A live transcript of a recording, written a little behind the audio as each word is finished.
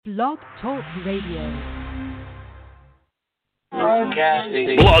Blog Talk Radio.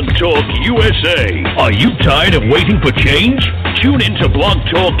 Blog Talk USA. Are you tired of waiting for change? Tune into Blog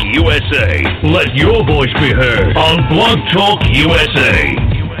Talk USA. Let your voice be heard on Blog Talk USA.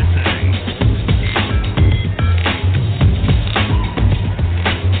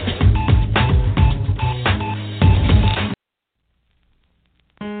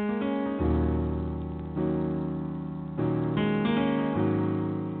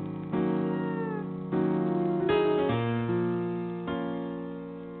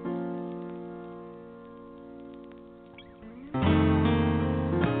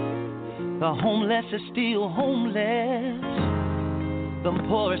 The homeless are still homeless, the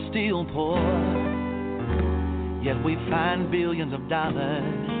poor are still poor, yet we find billions of dollars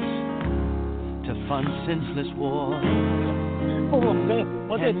to fund senseless war.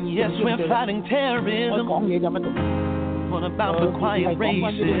 And yes, we're fighting terrorism. What about the quiet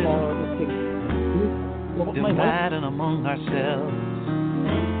races dividing among ourselves?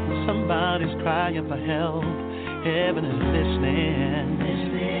 Somebody's crying for help. Heaven is listening.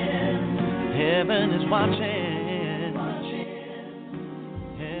 Heaven is watching.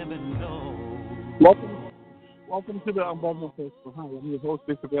 Heaven knows. Welcome to the Ombudsman Press Show. Hi, I'm your host,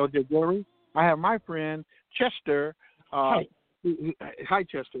 Bishop L.J. Guillory. I have my friend Chester. Hi. Hi,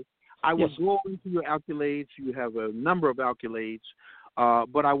 Chester. I will go into your accolades. You have a number of accolades,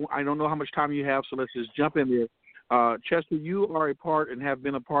 but I don't know how much time you have, so let's just jump in there. Chester, you are a part and have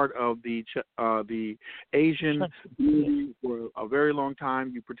been a part of the Asian community for a very long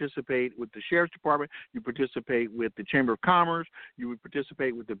time. You participate with the Sheriff's Department. You participate with the Chamber of Commerce. You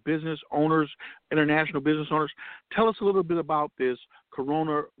participate with the business owners, international business owners. Tell us a little bit about this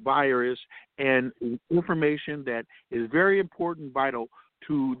coronavirus and information that is very important, vital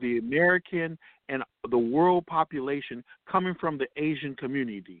to the American and the world population coming from the Asian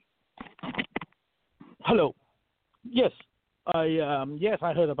community. Hello. Yes, I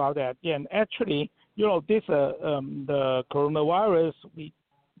heard about that. Yeah, and actually, this the coronavirus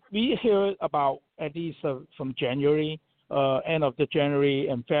we hear about at least from January, end of the January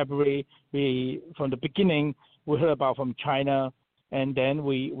and February. From the beginning we heard about from China, and then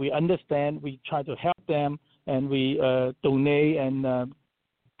we understand. We try to help them, and we donate and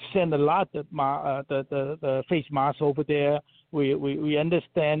send a lot of the face masks over there. We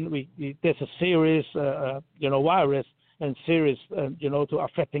understand there's a serious virus and serious to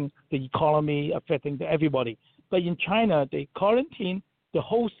affecting the economy, affecting everybody. But in China, they quarantine the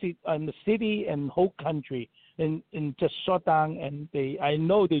whole city and whole country and just shut down. And I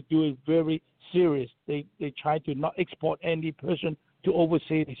know they do it very serious. They try to not export any person to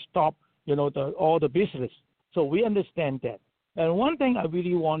overseas. They stop all the business. So we understand that. And one thing I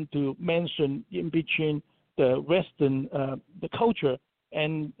really want to mention in between the Western the culture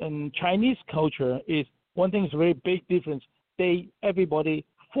and Chinese culture is one thing is a very big difference. Everybody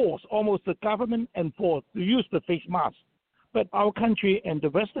force, almost the government enforce to use the face mask. But our country and the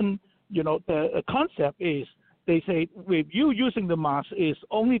Western, the concept is they say with you using the mask is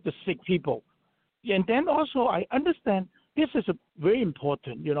only the sick people. And then also I understand this is very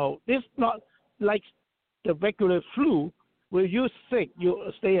important. This not like the regular flu. When you're sick,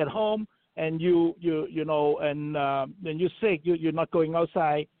 you stay at home, and when you're sick, you're not going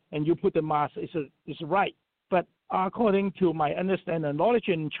outside, and you put the mask. It's right. But according to my understanding and knowledge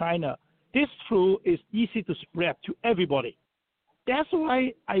in China, this flu is easy to spread to everybody. That's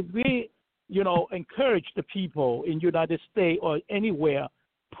why I really, encourage the people in United States or anywhere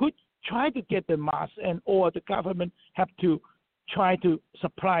try to get the mask, or the government have to try to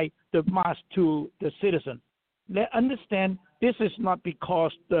supply the mask to the citizen. They understand this is not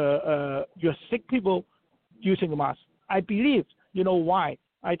because you're sick people using the mask. I believe, why?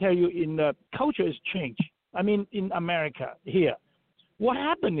 I tell you, in the culture is changed. I mean, in America here, what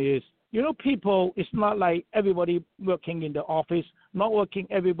happened is, people, it's not like everybody working in the office, not working,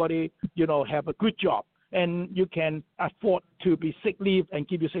 everybody, have a good job, and you can afford to be sick leave and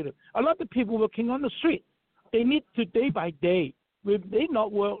give you sick leave. A lot of people working on the street, they need to day by day. They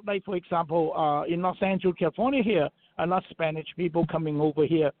not work, like, for example, in Los Angeles, California here, a lot of Spanish people coming over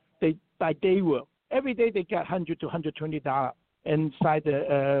here, they work. Every day they get $100 to $120 inside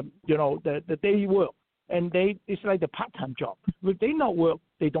the day work. And it's like the part-time job. If they not work,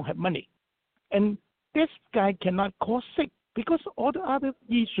 they don't have money. And this guy cannot call sick because all the other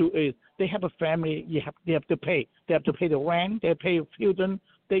issue is they have a family, they have to pay. They have to pay the rent, they pay children,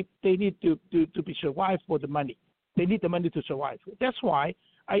 they need to be survived for the money. They need the money to survive. That's why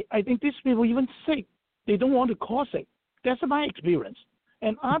I think these people even sick. They don't want to call sick. That's my experience.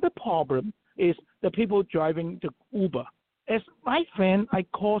 And other problem is the people driving the Uber as my friend, I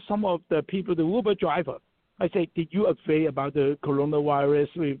call some of the people, the Uber driver. I say, did you afraid about the coronavirus?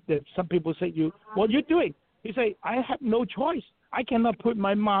 Some people say, what are you doing? He say, I have no choice. I cannot put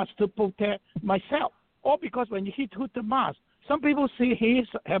my mask to protect myself. Or because when he took the mask, some people see he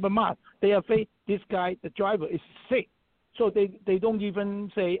have a mask. They are afraid this guy, the driver, is sick. So they don't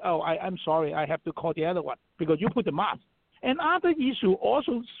even say, I'm sorry, I have to call the other one because you put the mask. And other issue,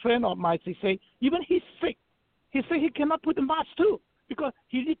 also friend of mine, they say, even he's sick. He say he cannot put the mask too because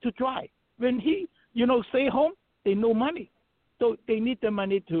he need to drive. When he, stay home, they no money. So they need the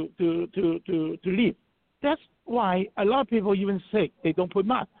money to live. That's why a lot of people even sick, they don't put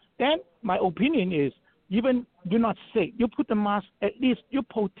mask. Then my opinion is, even you're not sick, you put the mask, at least you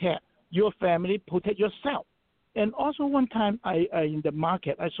protect your family, protect yourself. And also one time I in the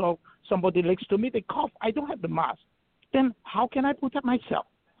market, I saw somebody next to me, they cough. I don't have the mask. Then how can I protect myself?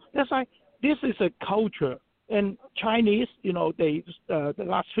 That's why this is a culture. And Chinese, they the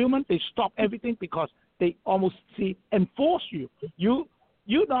last few months, they stop everything because they almost enforce you. You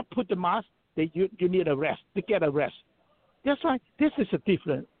not put the mask, you need a rest, to get a rest. That's why this is a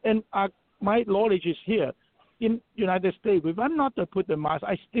different. And my knowledge is here in United States. If I'm not to put the mask,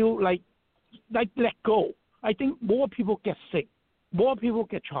 I still like let go. I think more people get sick, more people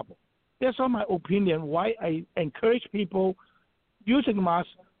get trouble. That's all my opinion. Why I encourage people using masks.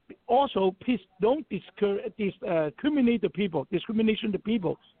 Also, please don't discriminate the people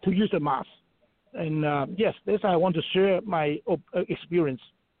to use the mask. And yes, this I want to share my experience.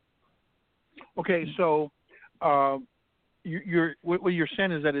 Okay, so what you're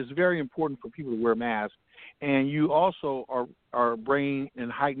saying is that it's very important for people to wear masks, and you also are bringing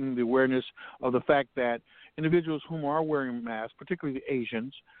and heightening the awareness of the fact that individuals whom are wearing masks, particularly the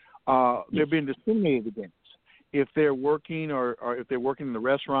Asians, they're being discriminated against. If they're working or if they're working in the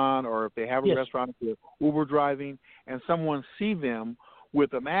restaurant or if they have a restaurant, if they're Uber driving, and someone see them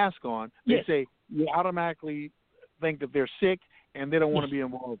with a mask on, they say you automatically think that they're sick and they don't want to be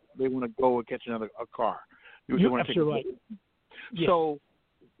involved. They want to go and catch a car. You're absolutely right. So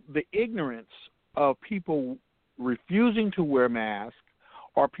the ignorance of people refusing to wear masks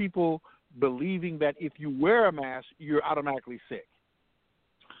or people believing that if you wear a mask, you're automatically sick.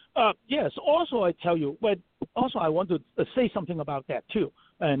 Yes. Also, I tell you, but also I want to say something about that too.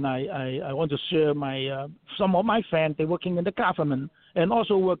 And I want to share my some of my friends. They're working in the government and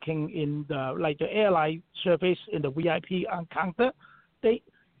also working in the airline service in the VIP counter. The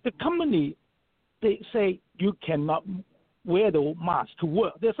company, they say you cannot wear the mask to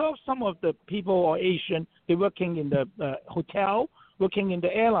work. There's also some of the people or Asian. They're working in the hotel, working in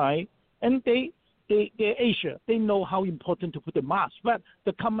the airline, and they're Asia. They know how important to put the mask, but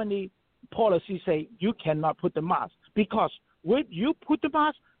the company policy say you cannot put the mask because when you put the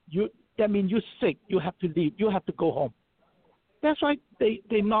mask, that means you're sick. You have to leave. You have to go home. That's why they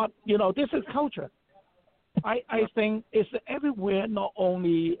not. This is culture. I think it's everywhere. Not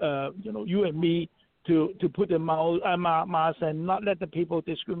only you and me to put the mask and not let the people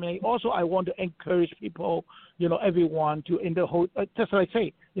discriminate. Also, I want to encourage people. Everyone to in the whole. Just like I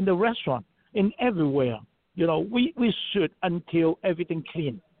say in the restaurant. In everywhere, we should until everything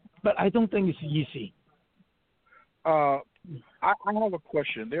clean. But I don't think it's easy. I have a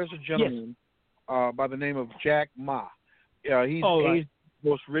question. There's a gentleman by the name of Jack Ma. He's Asia's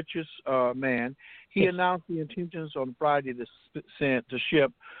most richest man. He announced the intentions on Friday to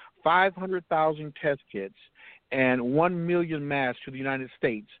ship 500,000 test kits and 1 million masks to the United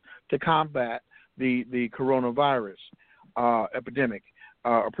States to combat the coronavirus epidemic.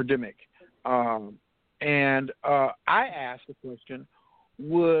 And I asked the question,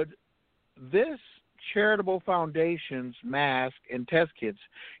 would this charitable foundation's mask and test kits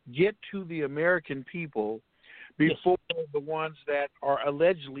get to the American people before the ones that are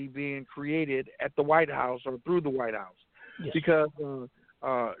allegedly being created at the White House or through the White House? Yes. Because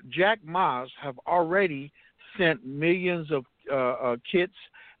Jack Ma's have already sent millions of kits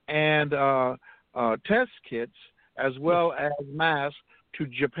and test kits as well as masks to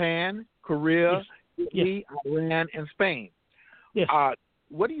Japan, Korea, Italy, Iran, and Spain. Yes.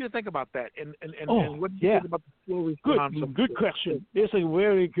 What do you think about that? And what do you think about the slow response? Good question. That's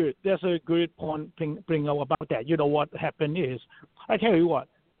a good point bring up about that. What happened is, I tell you what,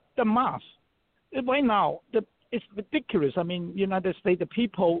 the mask, right now, it's ridiculous. I mean, United States, the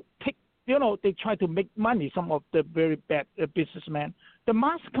people take, they try to make money, some of the very bad businessmen. The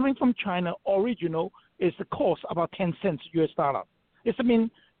mask coming from China, original, is the cost about 10 cents US dollar. It's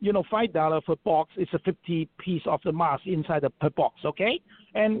 $5 per box is a 50 piece of the mask inside per box, okay?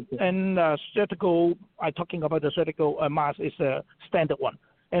 And surgical, I'm talking about the surgical mask is a standard one.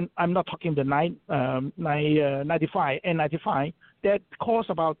 and I'm not talking the 95 N95 that costs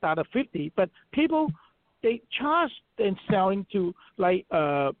about $1.50, but people they charge and selling to like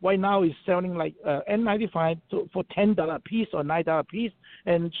right now is selling like N95 for $10 a piece or $9 a piece,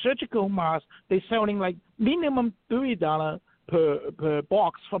 and surgical masks they selling like minimum $3 per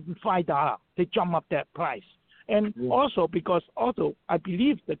box from $5. They jump up that price, and also because I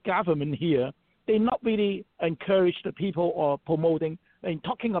believe the government here they not really encourage the people or promoting and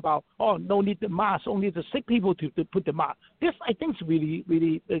talking about, no need the mask, only the sick people to put the mask. This, I think, is really,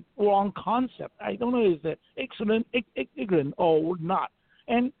 really the wrong concept. I don't know if it's ignorant or not.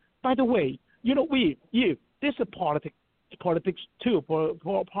 And by the way, this is politics too, for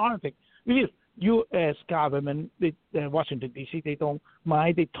politics. If U.S. government, Washington, D.C., they don't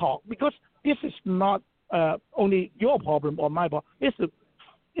mind, they talk, because this is not only your problem or my problem. It's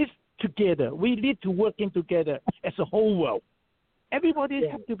together. We need to work in together as a whole world. Everybody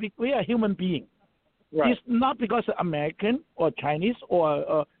has to be. We are human beings. Right. It's not because of American or Chinese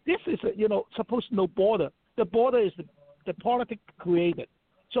or this is supposed to no border. The border is the politics created.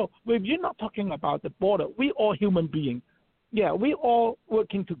 So if you're not talking about the border, we all human beings. Yeah, we all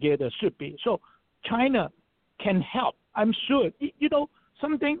working together should be. So China can help. I'm sure.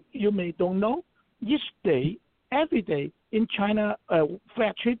 Something you may don't know. Every day in China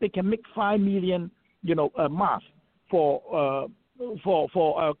factory they can make 5 million masks for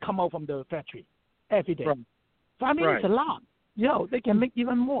come out from the factory every day. Right. 5 million is a lot. They can make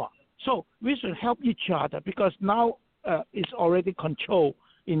even more. So we should help each other because now it's already controlled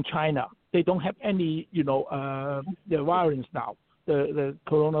in China. They don't have any, the virus now, the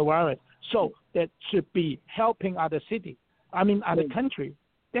coronavirus. So that should be helping other city. Other country.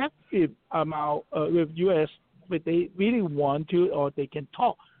 That if with U.S. if they really want to or they can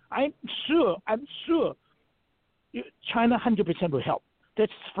talk, I'm sure China 100% will help.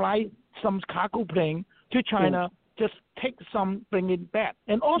 Let's fly some cargo plane to China, just take some, bring it back.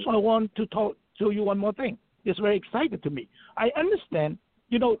 And also I want to show you one more thing. It's very exciting to me. I understand,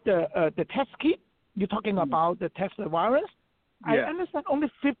 the test kit, you're talking about the test the virus. Yeah. I understand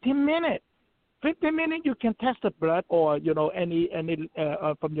only 15 minutes. 15 minutes you can test the blood or, any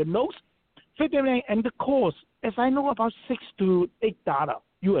from your nose. 15 minutes, and the cost, as I know, about $6 to $8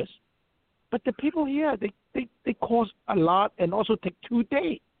 US. But the people here, they cost a lot and also take 2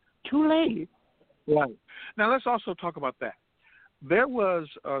 days. Too late. Right. Now, let's also talk about that. There was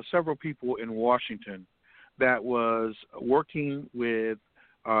several people in Washington that was working with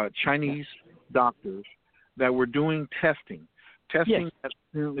Chinese doctors that were doing testing. Testing that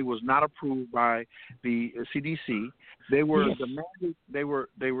apparently was not approved by the CDC. They were demanded. They were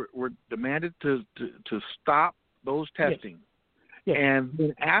demanded to stop those testing, and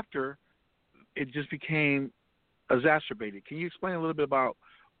then after, it just became exacerbated. Can you explain a little bit about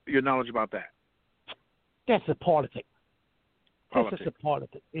your knowledge about that? That's a politics.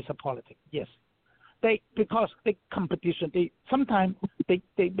 It's a politics. Yes, because the competition. Sometimes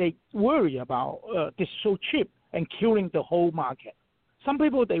they worry about this so cheap and killing the whole market. Some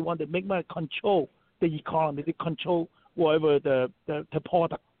people they want to make money, control the economy, they control whatever the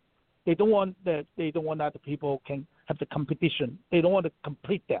product. They don't want other people can have the competition. They don't want to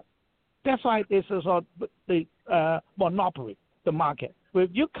complete that. That's why this is the monopoly, the market. If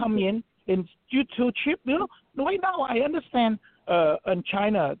you come in and you too cheap, right now I understand in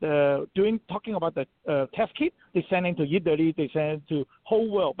China talking about the test kit, they send it to Italy, they send it to whole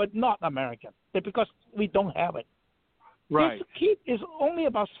world, but not American. Because we don't have it. Right. This kit is only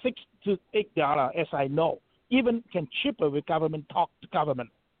about $6 to $8, as I know. Even can cheaper with government talk to government.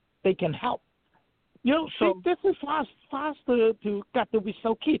 They can help. So this is faster to get the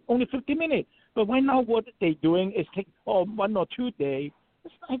result kit, only 50 minutes. But right now what they're doing is take 1 or 2 days.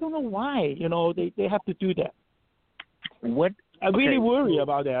 I don't know why. They have to do that. I really worry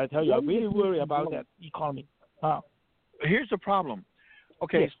about that. I tell you, I really worry about that economy. Here's the problem.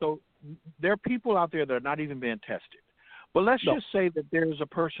 Okay, so there are people out there that are not even being tested. But let's just say that there's a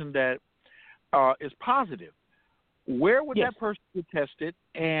person that is positive. Where would that person be tested,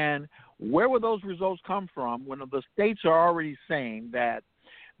 and where would those results come from when the states are already saying that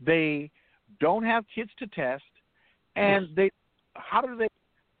they don't have kits to test, and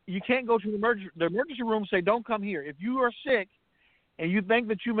you can't go to the emergency room and say, don't come here. If you are sick and you think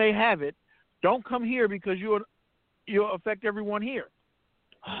that you may have it, don't come here because you'll affect everyone here.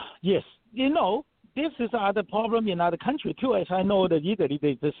 Yes. This is other problem in other countries too. As I know that Italy,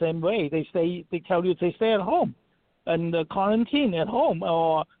 they the same way. They tell you to stay at home and quarantine at home,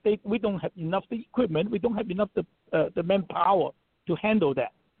 or we don't have enough the equipment. We don't have enough the manpower to handle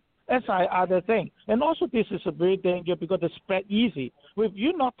that. That's the other thing. And also this is a very dangerous because it spread easy. If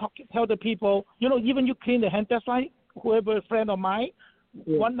you not tell the people, even you clean the hand, that's like whoever a friend of mine,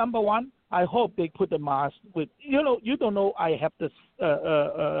 number one, I hope they put the mask with, you don't know I have this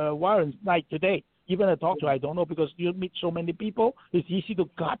virus night today. Even a doctor, I don't know because you meet so many people, it's easy to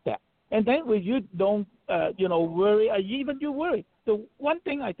got that. And then when you don't, worry, even you worry, the one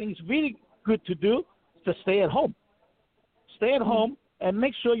thing I think is really good to do is to stay at home. Stay at home and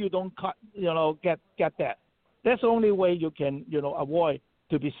make sure you don't get that. That's the only way you can, avoid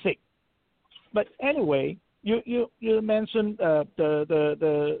to be sick. But anyway, you mentioned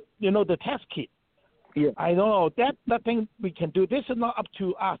the test kit. Yeah. I don't know. That's nothing we can do. This is not up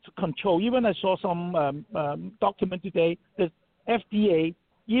to us to control. Even I saw some document today that FDA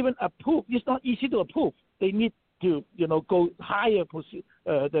even approved. It's not easy to approve. They need to, go higher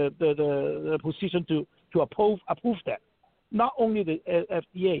the position to approve that. Not only the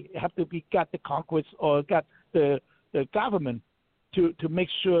FDA have to be got the Congress or got the government to make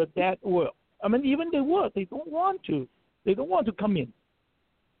sure that work. I mean, even they work. They don't want to. They don't want to come in.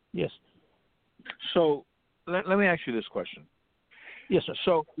 Yes. So let me ask you this question. Yes, sir.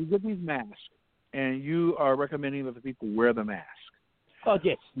 So you get these masks, and you are recommending that the people wear the mask. Oh,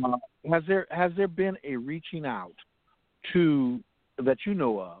 yes. Has there been a reaching out to that you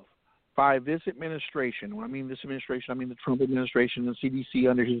know of by this administration? When I mean this administration, I mean the Trump administration and CDC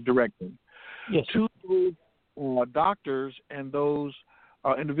under his direction. Yes. To those doctors and those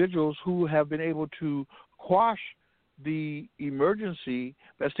individuals who have been able to quash the emergency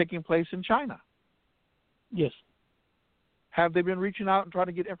that's taking place in China. Yes. Have they been reaching out and trying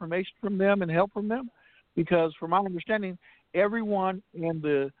to get information from them and help from them? Because from my understanding, everyone in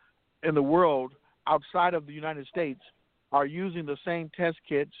the world outside of the United States are using the same test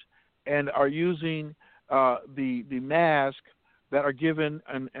kits and are using the mask that are given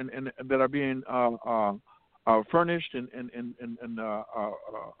and that are being furnished and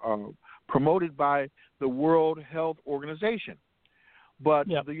promoted by the World Health Organization. But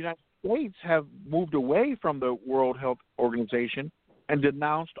the United States have moved away from the World Health Organization and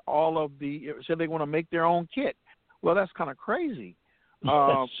denounced said they want to make their own kit. Well, that's kind of crazy.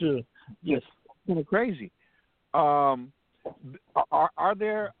 That's true. Yes. Kind of crazy. Are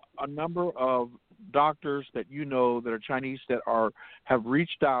there a number of doctors that you know that are Chinese that have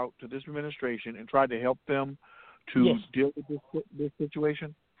reached out to this administration and tried to help them to deal with this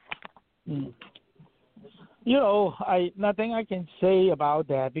situation? Mm. Nothing I can say about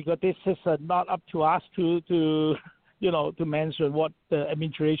that because this is not up to us to mention what the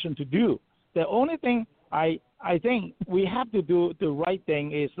administration to do. The only thing I think we have to do the right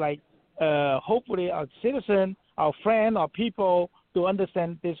thing is hopefully our citizen, our friend, our people to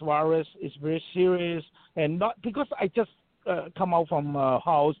understand this virus is very serious and not because I just come out from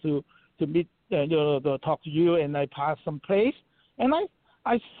house to meet to talk to you and I pass some place and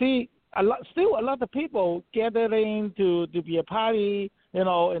I see a lot of people gathering to be a party in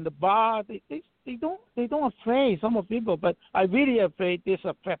the bar. They don't afraid some of people, but I really afraid this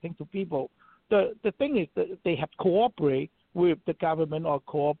affecting to people. The thing is that they have cooperate with the government or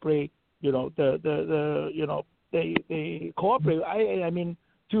cooperate they cooperate. I mean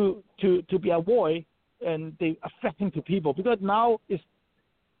to be avoid and they affecting to people because now it's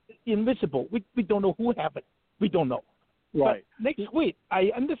invisible. We don't know who have it. We don't know. Right. But next week,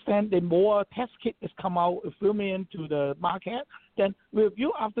 I understand the more test kit is come out, filming into the market. Then with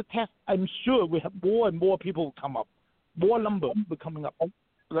you after test, I'm sure we have more and more people will come up. More number will coming up.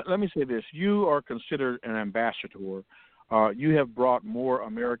 Let me say this: you are considered an ambassador. You have brought more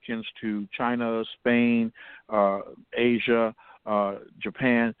Americans to China, Spain, Asia,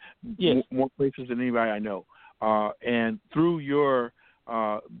 Japan, more places than anybody I know. And through your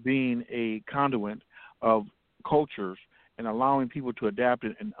being a conduit of cultures and allowing people to adapt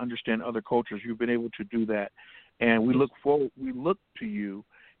and understand other cultures, you've been able to do that. And we look to you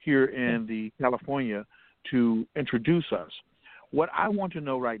here in the California to introduce us. What I want to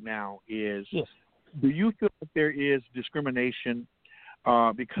know right now is, do you feel that there is discrimination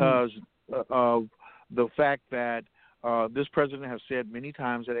because of the fact that this president has said many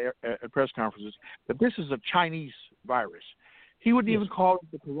times at press conferences that this is a Chinese virus? He wouldn't even call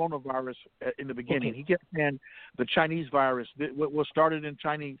it the coronavirus in the beginning. Okay. He kept saying the Chinese virus was started in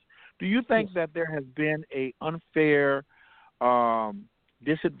Chinese. Do you think that there has been a unfair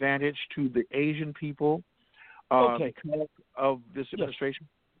disadvantage to the Asian people because of this administration?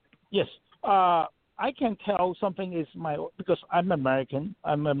 Yes. I can tell something is because I'm American.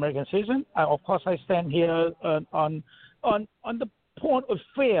 I'm an American citizen. Of course, I stand here on the point of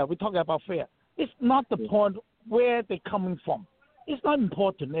fair. We're talking about fair. It's not the point where they're coming from. It's not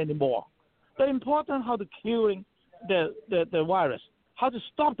important anymore. The important how to curing the virus, how to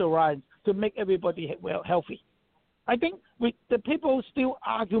stop the virus to make everybody healthy. I think the people still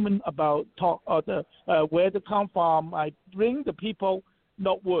argument about where to come from. I bring the people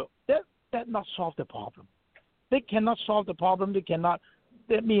not work. That not solve the problem. They cannot solve the problem. They cannot.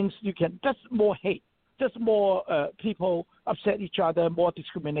 That means you can just more hate, just more people upset each other, more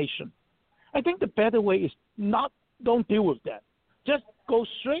discrimination. I think the better way is don't deal with that. Just go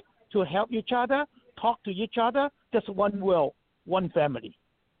straight to help each other, talk to each other, just one world, one family.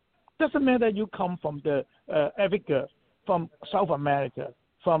 Doesn't matter you come from the Africa, from South America,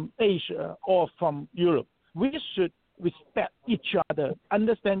 from Asia, or from Europe. We should respect each other,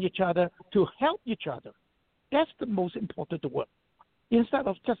 understand each other, to help each other. That's the most important work. Instead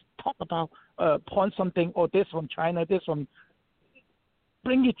of just talk about point something or this from China, this from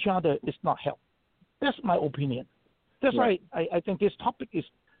bring each other is not help. That's my opinion. That's why I think this topic is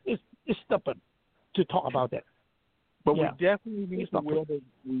stubborn to talk about that. But we definitely need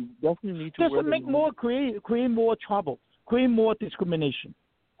to just make more create more trouble, create more discrimination.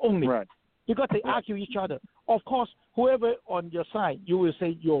 Only because they argue each other. Of course, whoever on your side, you will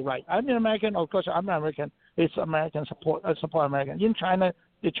say you're right. I'm an American. Of course, I'm American. It's American support American. In China,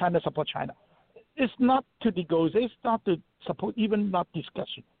 the China support China. It's not to negotiate. It's not to support. Even not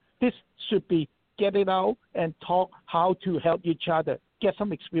discussion. This should be get it out and talk how to help each other. Get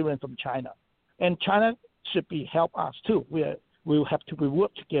some experience from China, and China should be help us too. We'll have to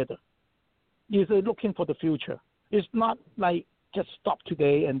work together. It's looking for the future. It's not like just stop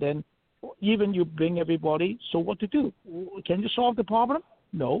today and then even you bring everybody. So what to do? Can you solve the problem?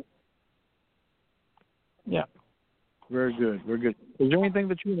 No. Yeah. Very good. Very good. Is there anything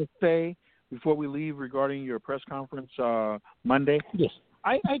that you want to say before we leave regarding your press conference Monday? Yes.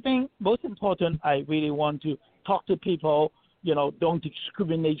 I think most important, I really want to talk to people, don't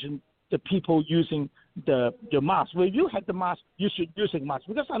discriminate the people using the mask. When you have the mask, you should use a mask.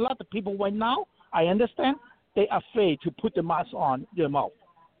 Because a lot of people right now, I understand, they are afraid to put the mask on their mouth.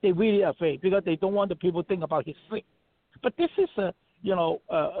 They really afraid because they don't want the people to think about he's sick. But this is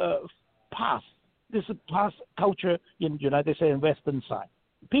past. This is past culture in United States and Western side.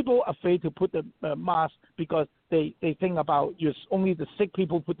 People are afraid to put the mask because they think about only the sick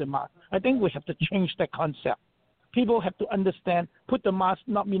people put the mask. I think we have to change that concept. People have to understand, put the mask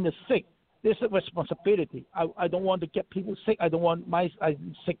not mean the sick. This is a responsibility. I don't want to get people sick. I don't want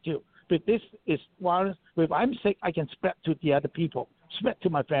I'm sick too. But this is virus. If I'm sick, I can spread to the other people, spread to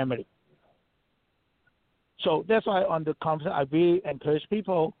my family. So that's why on the conference, I really encourage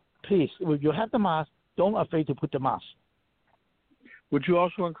people, please, if you have the mask, don't afraid to put the mask. Would you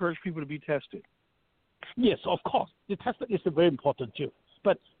also encourage people to be tested? Yes, of course. The testing is very important too.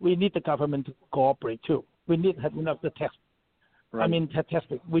 But we need the government to cooperate too. We need to have enough to test. Right. I mean,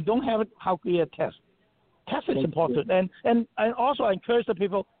 testing. We don't have it. How can we test? Test is important. And also I encourage the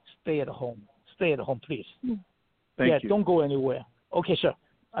people, stay at home. Stay at home, please. Thank you. Don't go anywhere. Okay, sir.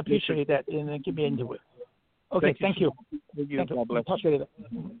 I appreciate that. And give me an interview. Okay, thank you. Thank you. Thank you. God bless Talk to you later.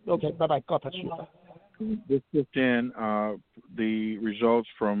 Okay, bye-bye. God bless you. This is in the results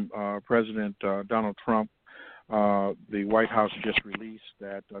from President Donald Trump. The White House just released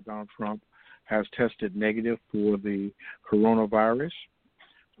that Donald Trump has tested negative for the coronavirus.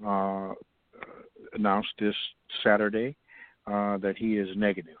 Announced this Saturday that he is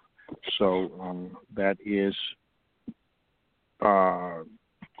negative. So that is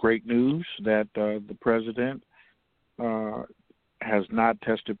great news that the president has not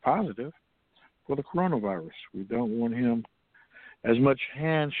tested positive for the coronavirus. We don't want him as much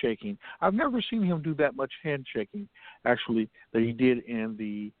handshaking. I've never seen him do that much handshaking, actually, that he did in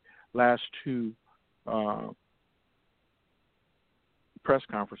the last two press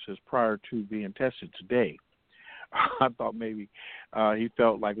conferences prior to being tested today. I thought maybe he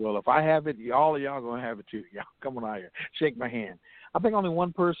felt like, well, if I have it, all of y'all are going to have it too. Y'all come on out here. Shake my hand. I think only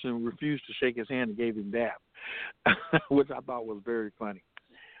one person refused to shake his hand and gave him dab, which I thought was very funny.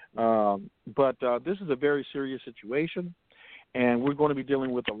 But this is a very serious situation, and we're going to be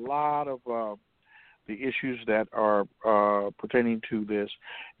dealing with a lot of the issues that are pertaining to this.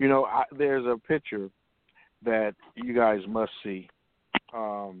 There's a picture that you guys must see.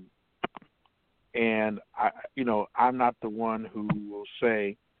 And I'm not the one who will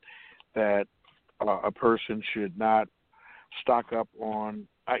say that a person should not stock up on,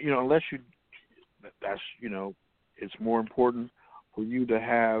 unless it's more important for you to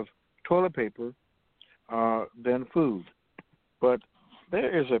have toilet paper than food. But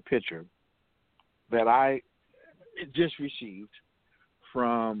there is a picture that I just received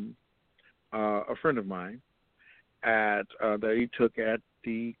from a friend of mine, that he took at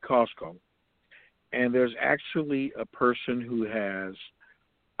the Costco, and there's actually a person who has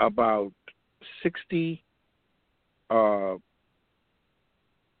about 60 Costco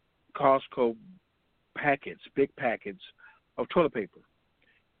packets, big packets of toilet paper,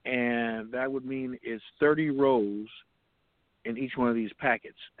 and that would mean it's 30 rows in each one of these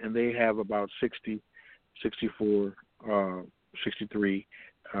packets, and they have about 60, 64, 63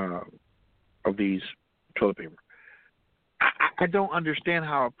 of these toilet paper. I don't understand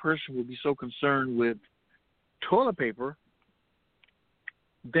how a person would be so concerned with toilet paper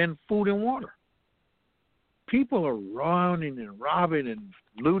than food and water. People are running and robbing and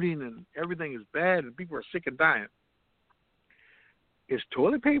looting, and everything is bad, and people are sick and dying. Is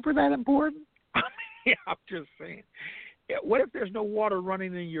toilet paper that important? I mean, I'm just saying. What if there's no water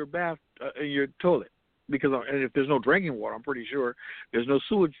running in your in your toilet? And if there's no drinking water, I'm pretty sure there's no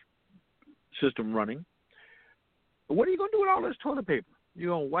sewage system running. What are you going to do with all this toilet paper?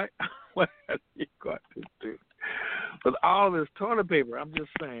 You're going to what are you going to do with all this toilet paper? I'm just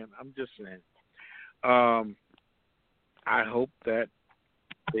saying. I hope that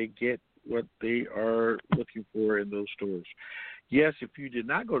they get what they are looking for in those stores. Yes, if you did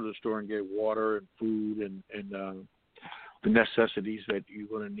not go to the store and get water and food and the necessities that you're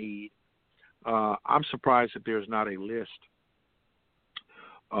going to need, I'm surprised that there's not a list,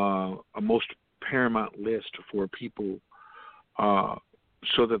 a most paramount list for people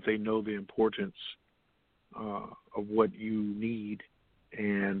so that they know the importance of what you need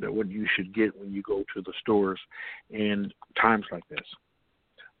and what you should get when you go to the stores in times like this.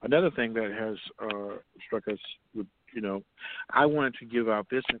 Another thing that has struck us with, I wanted to give out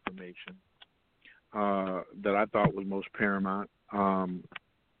this information that I thought was most paramount,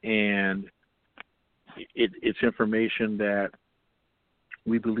 and it's information that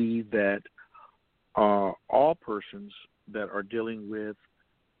we believe that all persons that are dealing with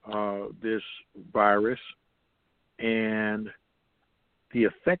this virus and the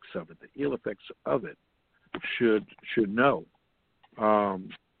effects of it, the ill effects of it, should know.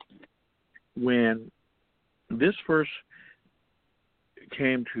 When this first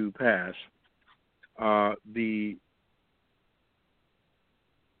came to pass, the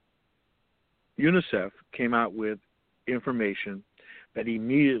UNICEF came out with information that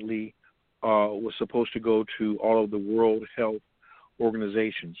immediately was supposed to go to all of the World Health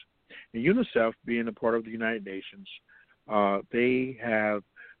Organizations. And UNICEF, being a part of the United Nations, they have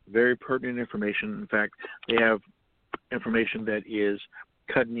very pertinent information. In fact, they have information that is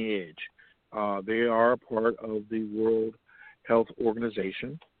cutting edge. They are a part of the World Health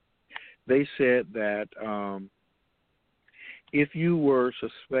Organization. They said that if you were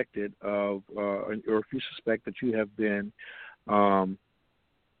suspected of, or if you suspect that you have been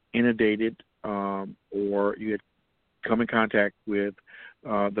inundated or you had come in contact with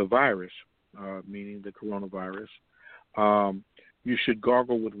the virus, meaning the coronavirus, you should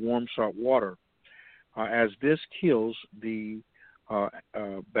gargle with warm salt water, as this kills the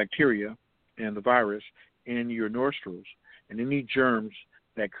bacteria and the virus in your nostrils and any germs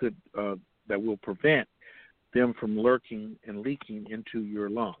that could that will prevent them from lurking and leaking into your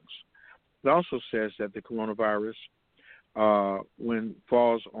lungs. It also says that the coronavirus, when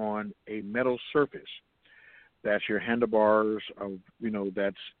falls on a metal surface, that's your handlebars,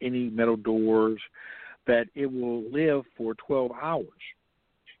 that's any metal doors, that it will live for 12 hours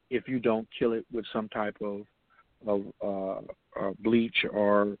if you don't kill it with some type of bleach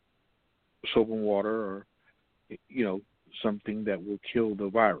or soap and water or, something that will kill the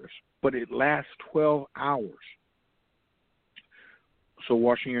virus. But it lasts 12 hours. So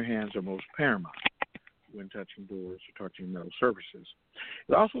washing your hands are most paramount when touching doors or touching metal surfaces.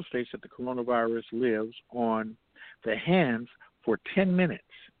 It also states that the coronavirus lives on the hands for 10 minutes.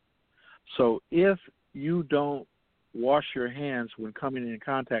 So if you don't wash your hands when coming in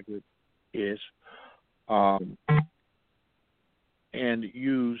contact with it, and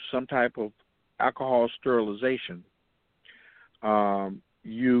use some type of alcohol sterilization,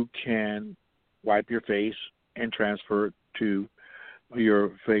 you can wipe your face and transfer it to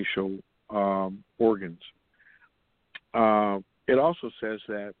your facial organs. It also says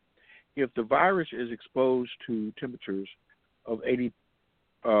that if the virus is exposed to temperatures of 80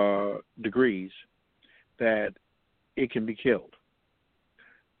 degrees, that it can be killed.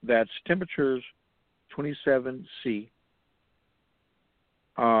 That's temperatures 27 C,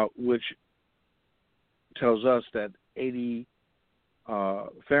 which tells us that 80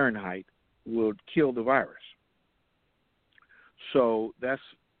 Fahrenheit will kill the virus. So that's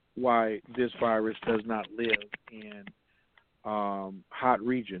why this virus does not live in hot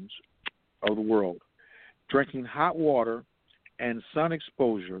regions of the world. Drinking hot water and sun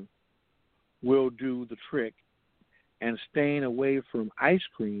exposure will do the trick, and staying away from ice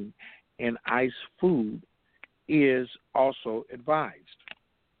cream and ice food is also advised.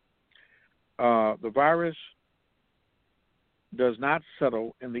 The virus does not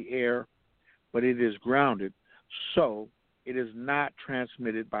settle in the air, but it is grounded, so it is not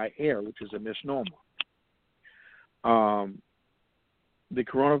transmitted by air, which is a misnomer. The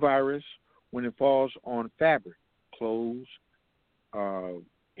coronavirus, when it falls on fabric, clothes,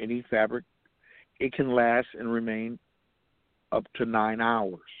 any fabric, it can last and remain up to 9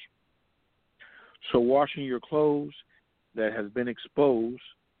 hours. So washing your clothes that has been exposed,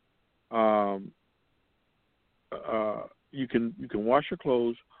 you can wash your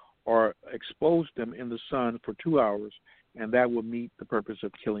clothes or expose them in the sun for 2 hours, and that will meet the purpose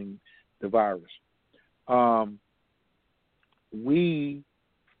of killing the virus. We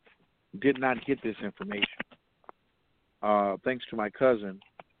did not get this information. Thanks to my cousin,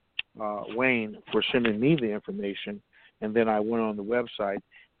 Wayne, for sending me the information, and then I went on the website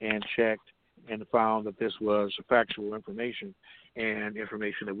and checked and found that this was factual information and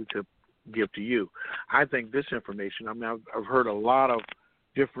information that we could give to you. I think this information, I mean, I've heard a lot of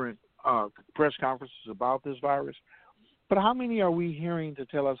different press conferences about this virus, but how many are we hearing to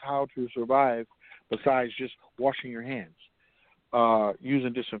tell us how to survive besides just washing your hands,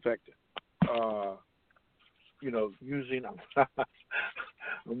 using disinfectant,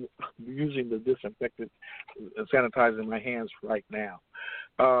 using the disinfectant and sanitizing my hands right now.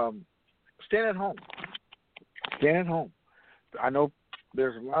 Stand at home. Stand at home. I know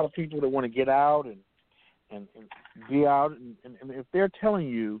there's a lot of people that want to get out and be out, and if they're telling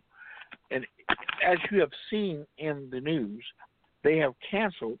you, and as you have seen in the news, they have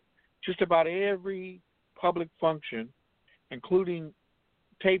canceled just about every public function, including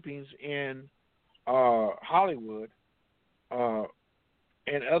tapings in Hollywood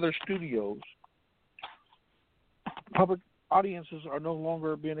and other studios. Public audiences are no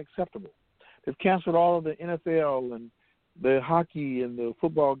longer being acceptable. They've canceled all of the NFL and the hockey and the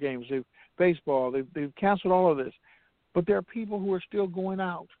football games, baseball. They've canceled all of this. But there are people who are still going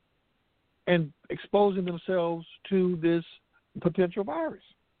out and exposing themselves to this potential virus.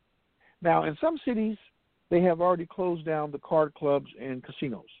 Now, in some cities, they have already closed down the card clubs and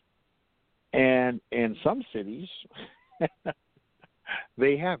casinos. And in some cities,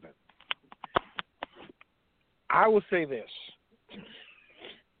 they haven't. I will say this.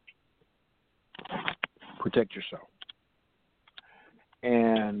 Protect yourself.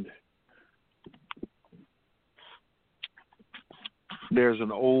 And there's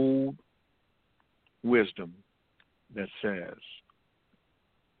an old wisdom that says,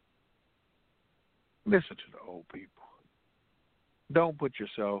 listen to the old people. Don't put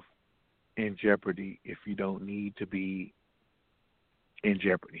yourself in jeopardy if you don't need to be in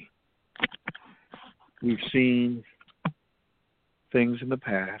jeopardy. We've seen things in the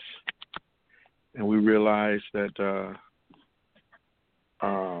past, and we realize that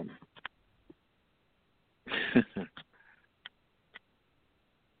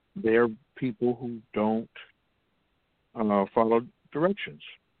there are people who don't follow directions,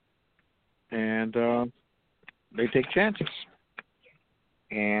 and they take chances.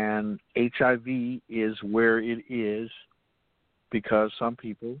 And HIV is where it is because some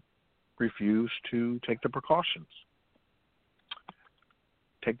people refuse to take the precautions.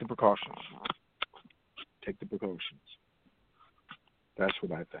 Take the precautions. Take the precautions. That's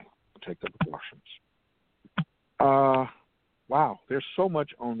what I think. Take the precautions. Wow, there's so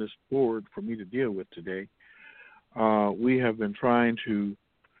much on this board for me to deal with today. We have been trying to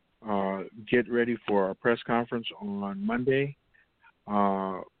get ready for our press conference on Monday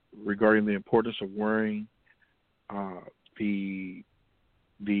regarding the importance of wearing the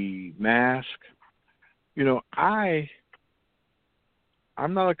mask. You know, I'm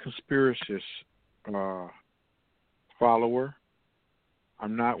not a conspiracist follower.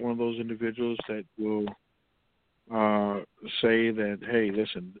 I'm not one of those individuals that will say that, hey,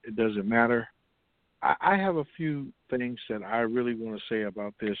 listen, it doesn't matter. I have a few things that I really want to say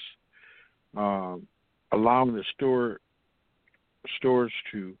about this, allowing the stores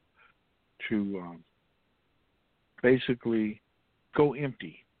to basically go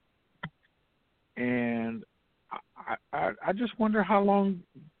empty. And I just wonder how long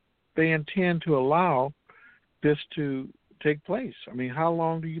they intend to allow this to take place. I mean, how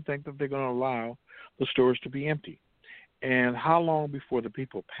long do you think that they're going to allow the stores to be empty? And how long before the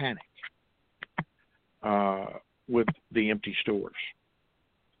people panic with the empty stores?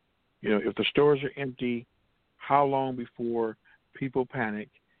 You know, if the stores are empty, how long before people panic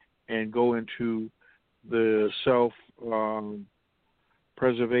and go into the self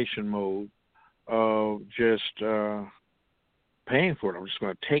preservation mode of just paying for it. I'm just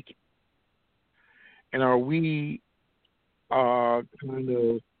going to take it. And are we kind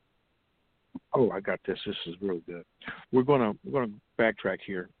of? Oh, I got this. This is real good. We're going to backtrack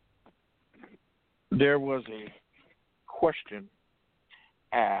here. There was a question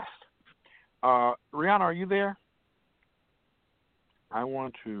asked. Rihanna, are you there? I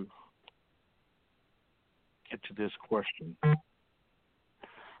want to get to this question.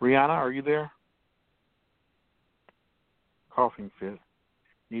 Rihanna, are you there? Coughing fit.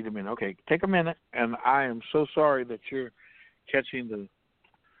 Need a minute. Okay, take a minute. And I am so sorry that you're catching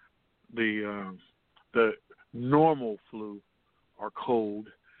the normal flu or cold.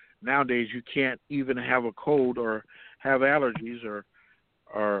 Nowadays, you can't even have a cold or have allergies or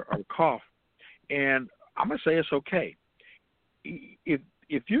cough. And I'm gonna say it's okay. If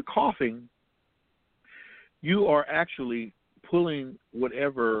you're coughing, you are actually pulling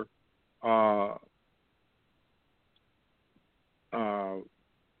whatever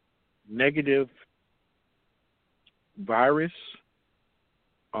negative virus,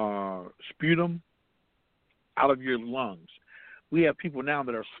 sputum out of your lungs. We have people now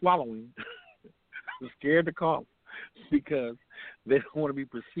that are swallowing, scared to cough because they don't want to be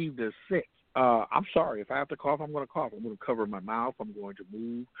perceived as sick. I'm sorry. If I have to cough, I'm going to cough. I'm going to cover my mouth. I'm going to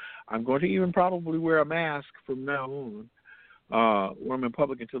move. I'm going to even probably wear a mask from now on when I'm in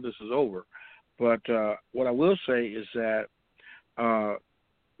public until this is over. But what I will say is that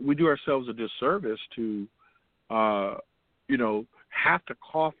we do ourselves a disservice to, have to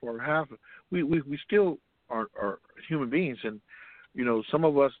cough or have. We still are human beings, and some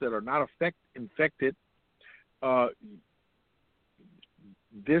of us that are not infected.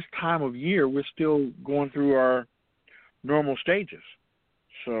 This time of year, we're still going through our normal stages.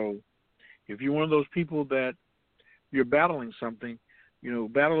 So if you're one of those people that you're battling something,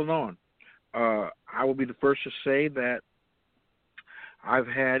 battle it on. I will be the first to say that I've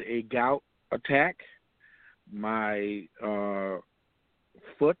had a gout attack. My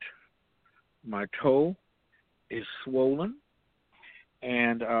foot, my toe is swollen.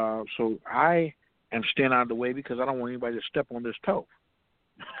 And so I am staying out of the way because I don't want anybody to step on this toe.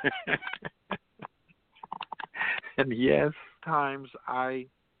 And yes, times I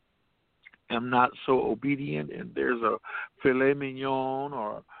am not so obedient, and there's a filet mignon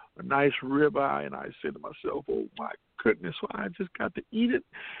or a nice ribeye, and I say to myself, oh my goodness, well, I just got to eat it.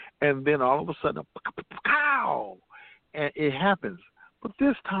 And then all of a sudden, pow! And it happens. But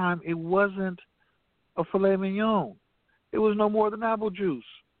this time, it wasn't a filet mignon. It was no more than apple juice.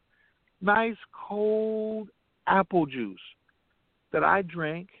 Nice, cold apple juice that I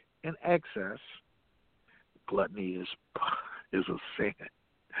drank in excess. Gluttony is a sin.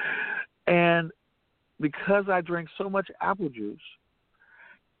 And because I drank so much apple juice,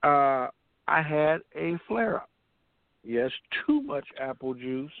 I had a flare-up. Yes, too much apple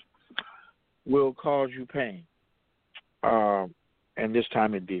juice will cause you pain. And this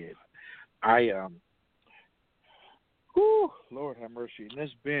time it did. Lord have mercy.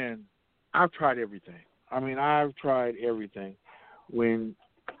 And I've tried everything. I've tried everything.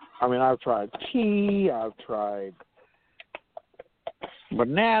 I've tried tea, I've tried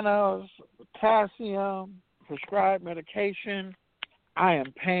bananas, potassium, prescribed medication. I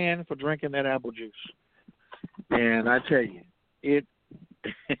am paying for drinking that apple juice. And I tell you,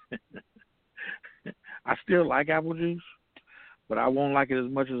 I still like apple juice, but I won't like it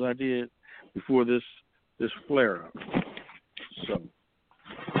as much as I did before this flare-up. So,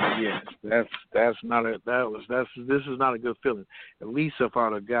 yes, this is not a good feeling. At least if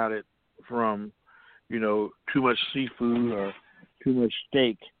I'd have got it from, too much seafood or too much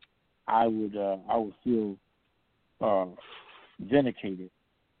steak, I would feel vindicated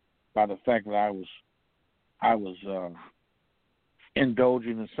by the fact that I was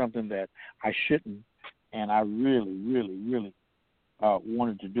indulging in something that I shouldn't, and I really, really, really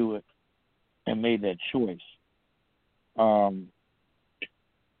wanted to do it and made that choice.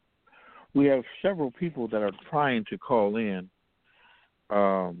 We have several people that are trying to call in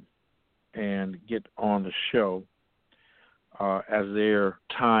and get on the show as their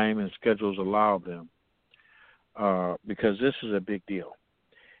time and schedules allow them, because this is a big deal.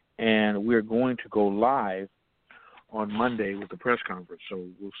 And we're going to go live on Monday with the press conference, so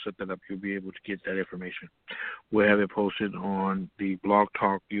we'll set that up. You'll be able to get that information. We'll have it posted on the Blog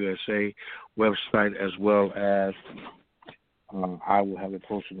Talk USA website, as well as I will have it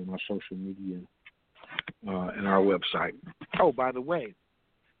posted on my social media and our website. Oh, by the way,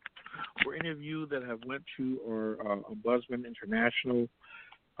 for any of you that have went to our Ombudsman International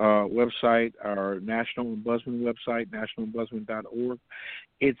website, our National Ombudsman website, nationalombudsman.org.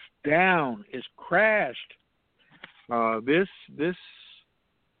 It's down. It's crashed. This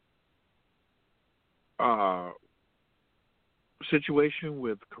situation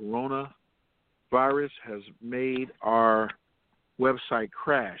with coronavirus has made our website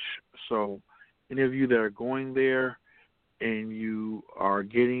crash. So any of you that are going there and you are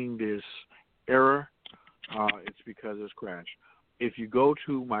getting this error, it's because it's crashed. If you go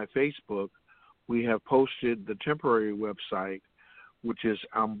to my Facebook, we have posted the temporary website, which is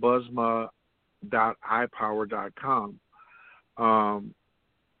ombudsman.ipower.com.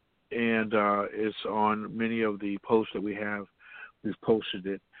 And it's on many of the posts that we have. We've posted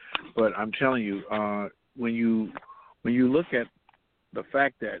it. But I'm telling you, when you look at the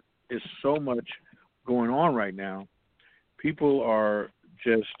fact that there's so much going on right now, people are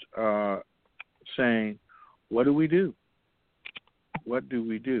just saying, what do we do? What do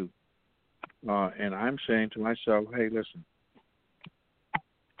we do? And I'm saying to myself, hey, listen,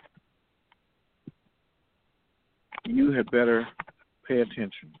 you had better pay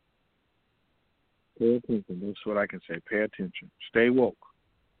attention. Pay attention. That's what I can say. Pay attention. Stay woke.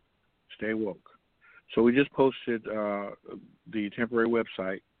 Stay woke. So we just posted the temporary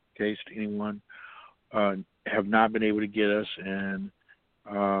website in case anyone have not been able to get us, and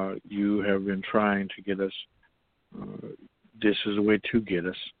you have been trying to get us. This is a way to get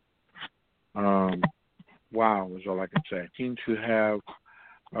us. Wow, is all I can say. Keen to have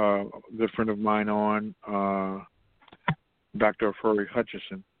a good friend of mine on, Dr. Furry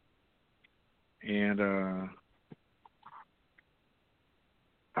Hutchison. And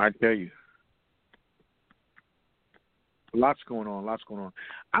I tell you, lots going on.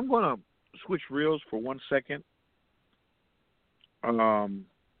 I'm going to switch reels for 1 second. How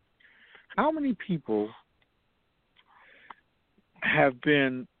many people have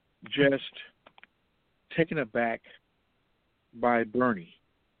been just taken aback by Bernie?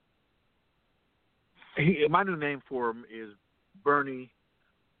 My new name for him is Bernie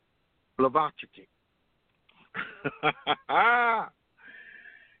Blavatsky.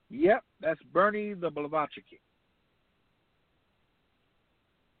 Yep, that's Bernie the Blavatsky.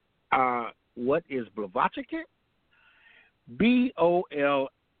 What is Blavatsky? BOLSHEVIK,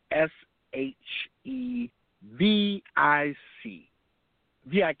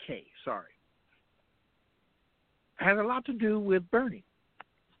 sorry. Has a lot to do with Bernie.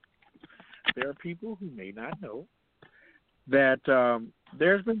 There are people who may not know that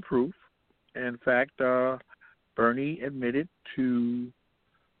there's been proof. In fact, Bernie admitted to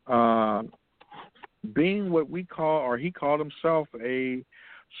being what we call, or he called himself, a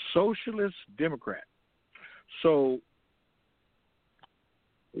socialist Democrat. So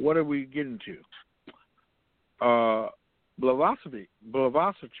what are we getting to? Blavatsky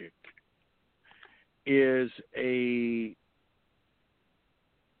is a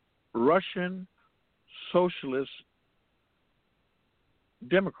Russian socialist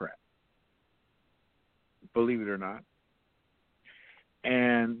Democrat, believe it or not.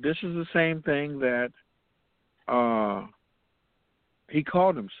 And this is the same thing that he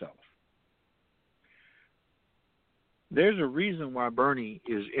called himself. There's a reason why Bernie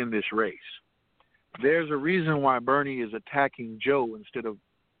is in this race. There's a reason why Bernie is attacking Joe instead of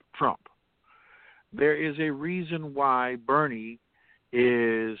Trump. There is a reason why Bernie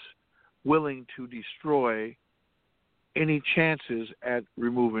is willing to destroy any chances at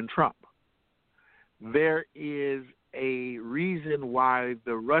removing Trump. There is a reason why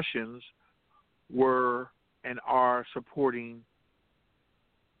the Russians were and are supporting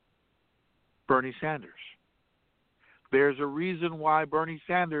Bernie Sanders. There's a reason why Bernie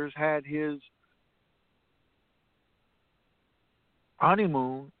Sanders had his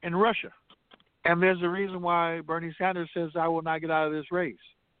honeymoon in Russia. And there's a reason why Bernie Sanders says, I will not get out of this race.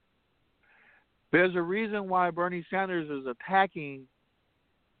 There's a reason why Bernie Sanders is attacking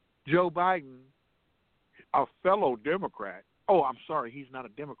Joe Biden, a fellow Democrat. Oh, I'm sorry, he's not a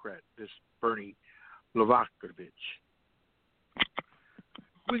Democrat, this Bernie Blavatsky.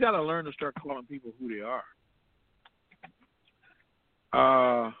 We got to learn to start calling people who they are.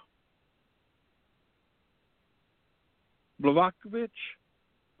 Blavatsky,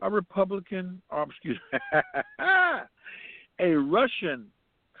 a Republican, or excuse me, a Russian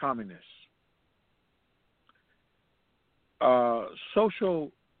communist,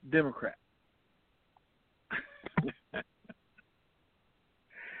 social democrat.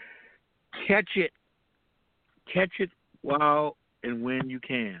 Catch it while and when you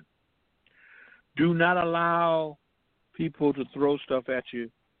can. Do not allow people to throw stuff at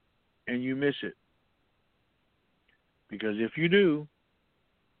you and you miss it. Because if you do,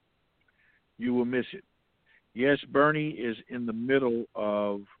 you will miss it. Yes, Bernie is in the middle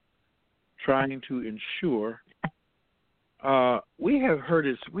of trying to ensure. We have heard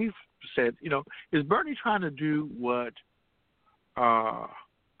this. We've said, is Bernie trying to do what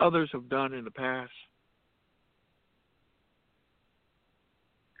others have done in the past?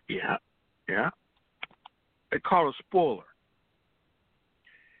 Yeah. They call it a spoiler.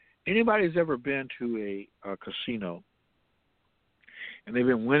 Anybody who's ever been to a casino and they've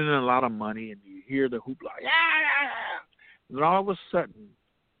been winning a lot of money and you hear the hoopla, and then all of a sudden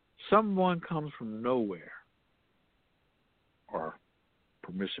someone comes from nowhere, or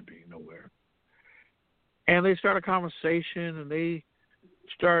permissibly nowhere, and they start a conversation and they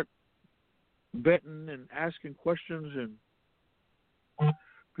start betting and asking questions, and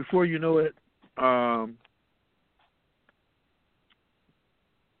before you know it,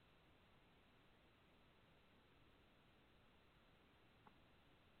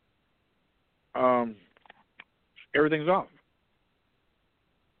 everything's off.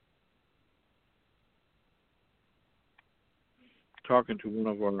 Talking to one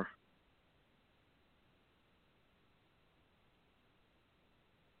of our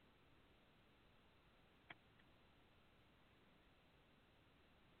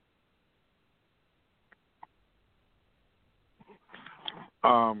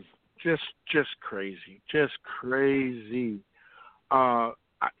just crazy.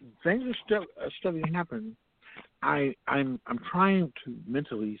 Things are still going to happen. I'm trying to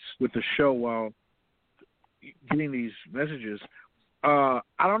mentally with the show while getting these messages. I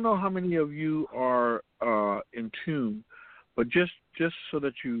don't know how many of you are in tune, but just so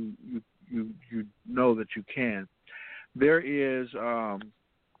that you know that you can, there is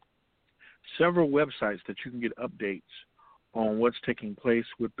several websites that you can get updates on what's taking place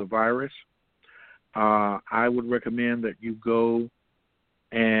with the virus. I would recommend that you go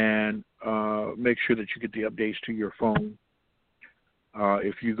and make sure that you get the updates to your phone.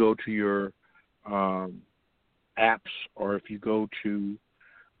 If you go to your apps, or if you go to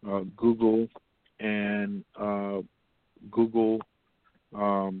Google and Google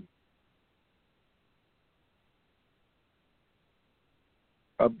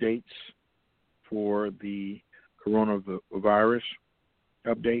updates for the coronavirus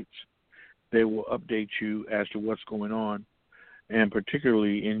updates, they will update you as to what's going on, and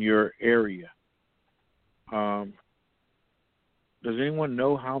particularly in your area. Does anyone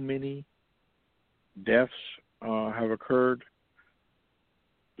know how many deaths have occurred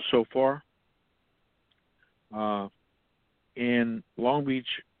so far? In Long Beach,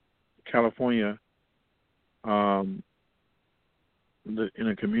 California, in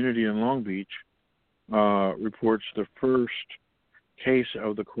a community in Long Beach, reports the first case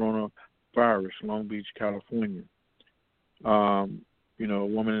of the coronavirus, Long Beach, California. A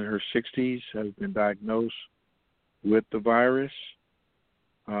woman in her 60s has been diagnosed with the virus.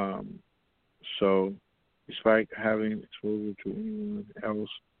 So, despite having exposure to anyone else,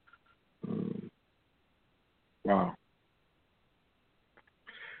 wow.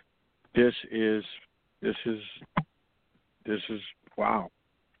 This is wow.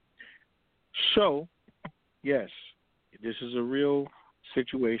 So, yes, this is a real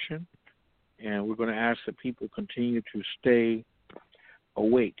situation, and we're going to ask that people continue to stay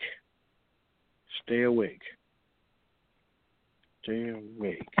awake. Stay awake. Stay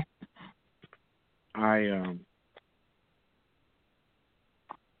awake.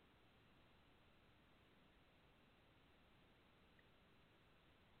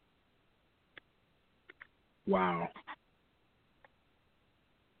 Wow.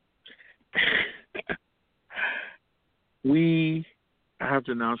 We have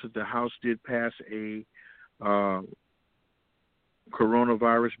to announce that the House did pass a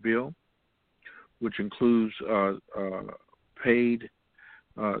coronavirus bill, which includes paid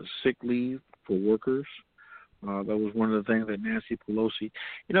sick leave for workers. That was one of the things that Nancy Pelosi,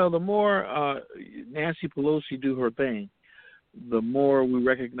 the more Nancy Pelosi do her thing, the more we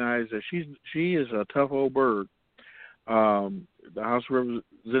recognize that she is a tough old bird. The House of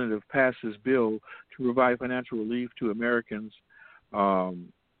Representatives passed this bill to provide financial relief to Americans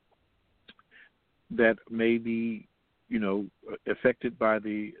that may be, affected by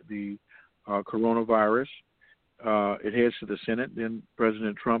the coronavirus. It heads to the Senate. Then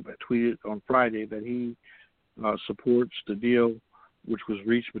President Trump tweeted on Friday that he supports the deal which was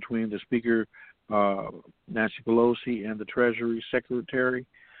reached between the Speaker, Nancy Pelosi, and the Treasury Secretary.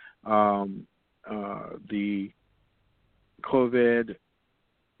 The COVID-19,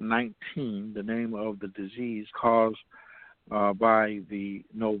 the name of the disease caused by the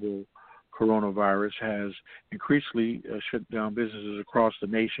novel coronavirus has increasingly shut down businesses across the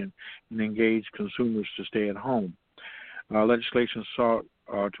nation and engaged consumers to stay at home. Legislation sought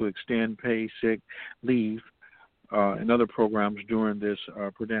to extend pay, sick leave, and other programs during this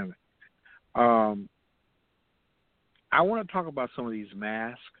pandemic. I want to talk about some of these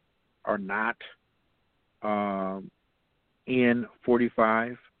masks are not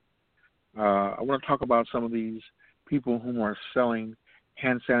N45. I want to talk about some of these people who are selling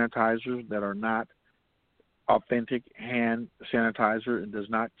hand sanitizers that are not authentic hand sanitizer and does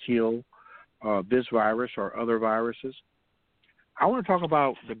not kill this virus or other viruses. I want to talk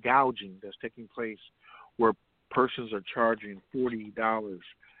about the gouging that's taking place where persons are charging $40.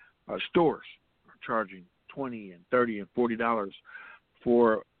 Stores are charging $20 and $30 and $40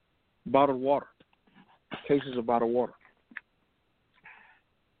 for bottled water, cases of bottled water.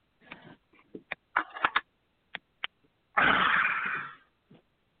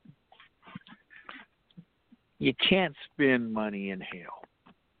 You can't spend money in hell.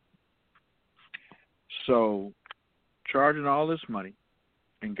 So, charging all this money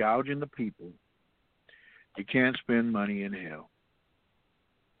and gouging the people, you can't spend money in hell,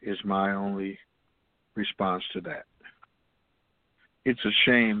 is my only response to that. It's a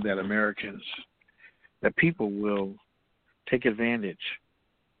shame that that people will take advantage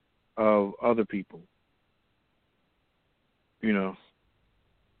of other people. You know,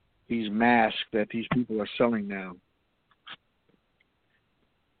 these masks that these people are selling now,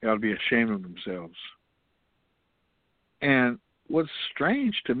 they ought to be ashamed of themselves. And what's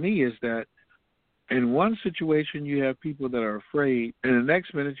strange to me is that in one situation you have people that are afraid, and the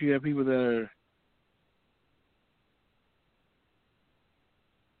next minute you have people that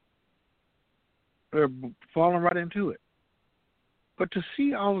are falling right into it. But to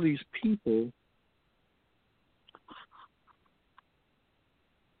see all of these people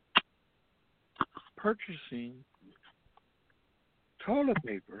purchasing toilet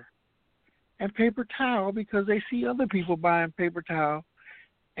paper and paper towel because they see other people buying paper towel,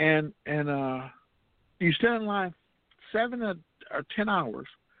 and you stand in line 7 or 10 hours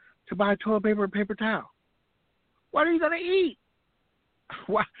to buy toilet paper and paper towel. What are you going to eat?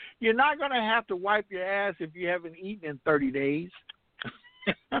 Well, you're not going to have to wipe your ass if you haven't eaten in 30 days.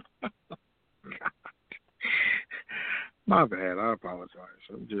 My bad. I apologize.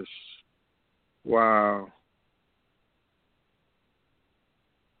 I'm just, wow.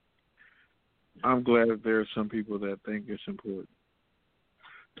 I'm glad that there are some people that think it's important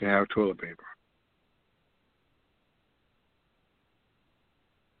to have toilet paper.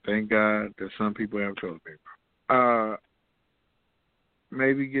 Thank God that some people have toilet paper.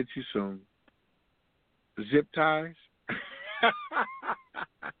 Maybe get you some zip ties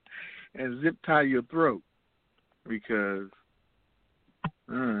and zip tie your throat because,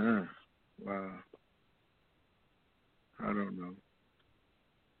 wow, I don't know.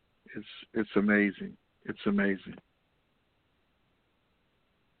 It's amazing. It's amazing.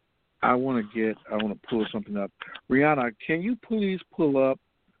 I want to pull something up. Rihanna, can you please pull up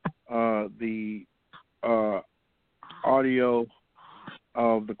the audio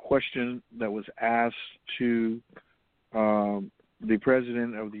of the question that was asked to the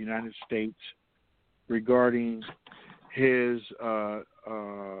President of the United States regarding his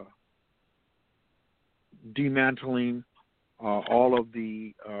dismantling all of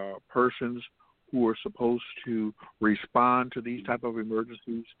the persons who are supposed to respond to these type of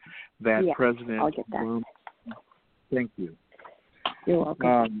emergencies that President Trump. Thank you. You're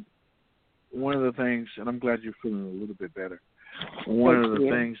welcome. One of the things, and I'm glad you're feeling a little bit better. One of the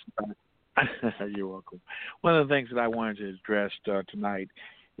things, you're welcome. One of the things that I wanted to address tonight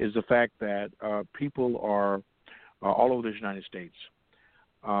is the fact that people are all over the United States.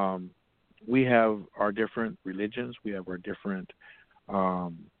 We have our different religions. We have our different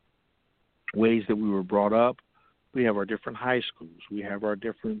ways that we were brought up. We have our different high schools. We have our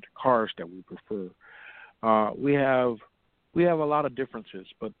different cars that we prefer. We have a lot of differences,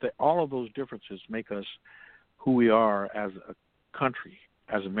 but all of those differences make us who we are as a country,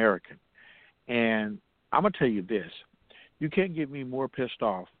 as American. And I'm going to tell you this. You can't get me more pissed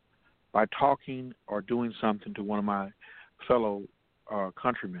off by talking or doing something to one of my fellow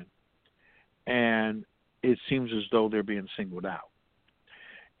countrymen, and it seems as though they're being singled out.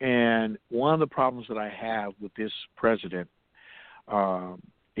 And one of the problems that I have with this president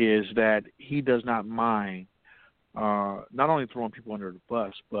is that he does not mind not only throwing people under the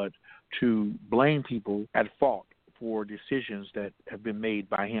bus, but to blame people at fault for decisions that have been made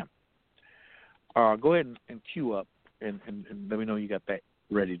by him. Go ahead and queue up and let me know you got that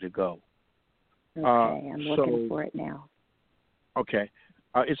ready to go. Okay, I'm looking for it now. Okay.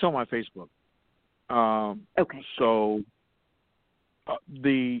 It's on my Facebook. Okay. So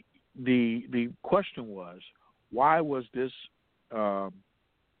the question was, why was this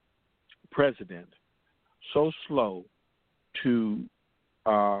president so slow to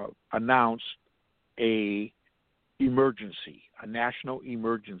announce a national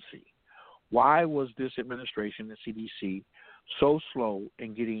emergency? Why was this administration, the CDC, so slow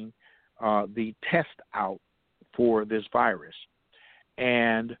in getting the test out for this virus?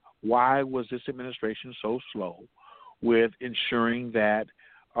 And why was this administration so slow with ensuring that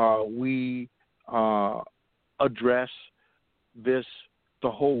we address this,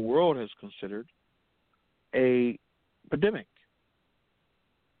 the whole world has considered, a pandemic?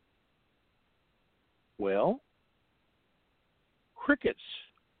 Well, crickets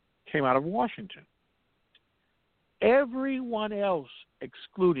came out of Washington. Everyone else,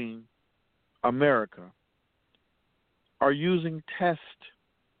 excluding America, are using tests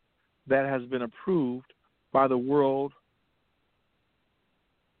that has been approved by the World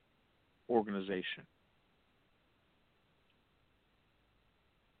Organization.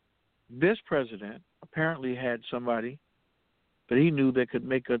 This president apparently had somebody that he knew that could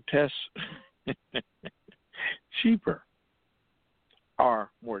make a test cheaper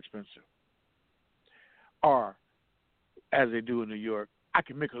or more expensive. Or, as they do in New York, I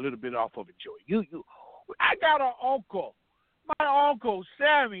can make a little bit off of it, Joey. I got an uncle. My uncle,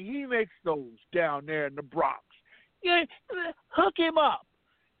 Sammy, he makes those down there in the Bronx. Yeah, hook him up.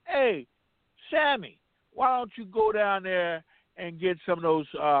 Hey, Sammy, why don't you go down there and get some of those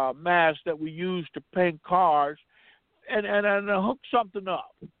masks that we use to paint cars and hook something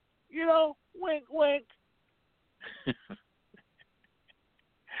up? You know, wink, wink.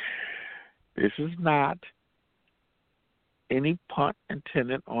 This is not any pun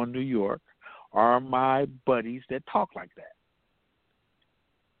intended on New York or my buddies that talk like that.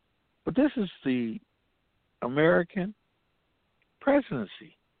 But this is the American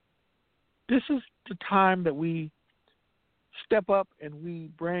presidency. This is the time that we step up and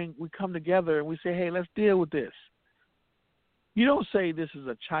we come together and we say, hey, let's deal with this. You don't say this is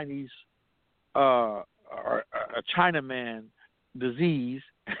a Chinese or a Chinaman disease.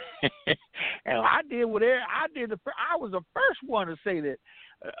 And I was the first one to say that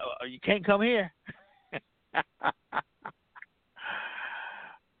you can't come here.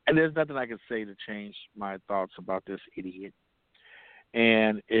 And there's nothing I can say to change my thoughts about this idiot.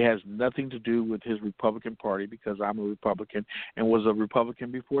 And it has nothing to do with his Republican Party, because I'm a Republican and was a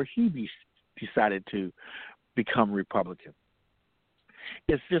Republican before he decided to become Republican.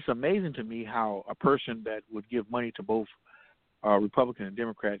 It's just amazing to me how a person that would give money to both Republican and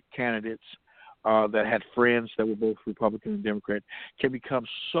Democrat candidates that had friends that were both Republican and Democrat can become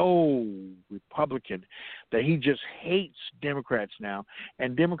so Republican that he just hates Democrats now,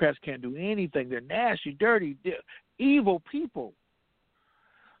 and Democrats can't do anything. They're nasty, dirty, evil people.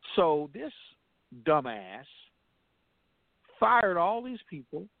 So this dumbass fired all these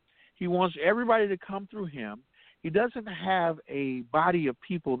people. He wants everybody to come through him. He doesn't have a body of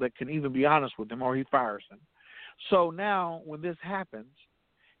people that can even be honest with him, or he fires them. So now when this happens,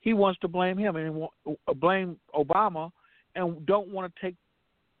 he wants to blame him and blame Obama, and don't want to take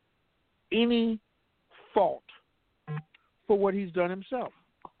any fault for what he's done himself.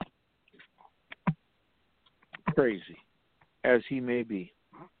 Crazy as he may be.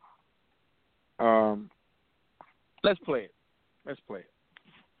 Let's play it.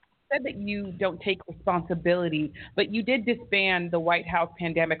 Said that you don't take responsibility, but you did disband the White House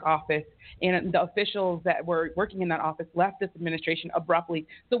pandemic office, and the officials that were working in that office left this administration abruptly.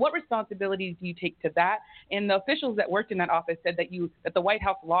 So what responsibilities do you take to that? And the officials that worked in that office said that the White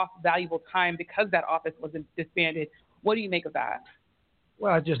House lost valuable time because that office wasn't disbanded. What do you make of that?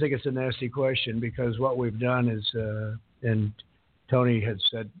 Well, I just think it's a nasty question, because what we've done is, and Tony had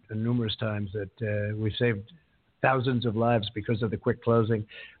said numerous times that we saved thousands of lives because of the quick closing.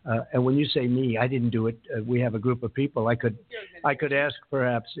 And when you say me, I didn't do it. We have a group of people. I could ask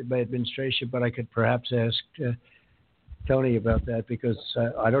perhaps my administration, but I could perhaps ask Tony about that, because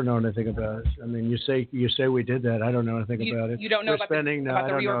I don't know anything about it. I mean, you say we did that. I don't know anything about it. You don't know about the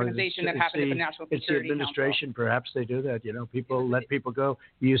reorganization that happened at the National Security It's the administration. Council. Perhaps they do that. You know, people let people go.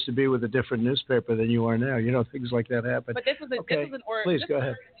 You used to be with a different newspaper than you are now. You know, things like that happen. But this was an Please go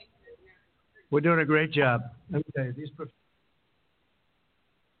ahead. We're doing a great job. Okay,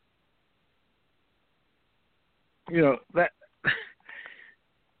 that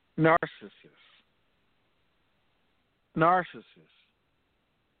narcissist.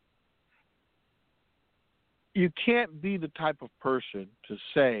 You can't be the type of person to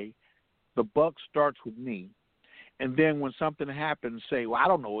say the buck starts with me, and then when something happens, say, well, I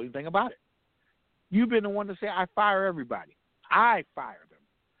don't know anything about it. You've been the one to say, I fire everybody. I fire them.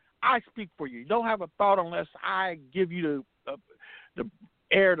 I speak for you. You don't have a thought unless I give you the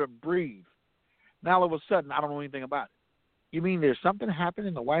air to breathe. Now, all of a sudden, I don't know anything about it. You mean there's something happened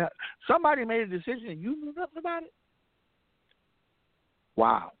in the White House? Somebody made a decision and you knew nothing about it?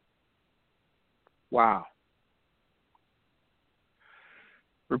 Wow. Wow.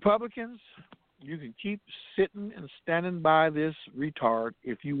 Republicans, you can keep sitting and standing by this retard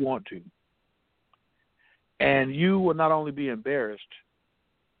if you want to. And you will not only be embarrassed.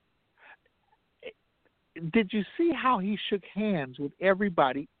 Did you see how he shook hands with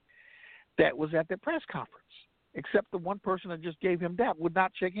everybody that was at the press conference? Except the one person that just gave him that would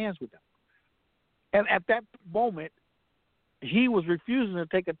not shake hands with him. And at that moment, he was refusing to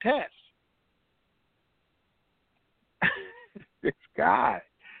take a test. This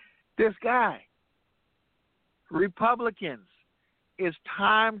guy. Republicans, it's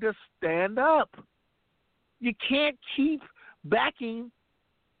time to stand up. You can't keep backing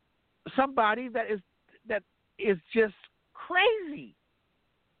somebody that is just crazy.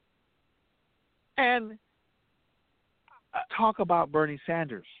 And talk about Bernie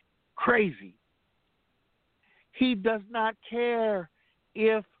Sanders. Crazy. He does not care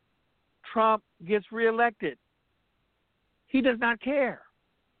if Trump gets reelected. He does not care.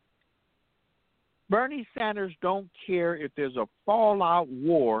 Bernie Sanders don't care if there's a fallout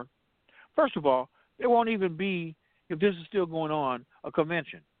war. First of all, there won't even be, if this is still going on, a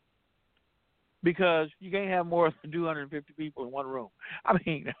convention. Because you can't have more than 250 people in one room. I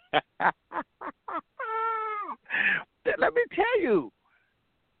mean, let me tell you,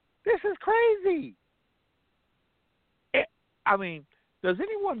 this is crazy. I mean, does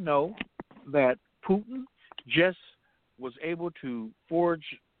anyone know that Putin just was able to forge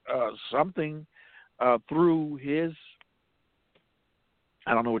something through his,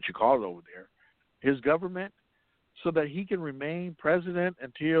 I don't know what you call it over there, his government, so that he can remain president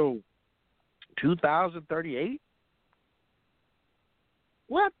until 2038?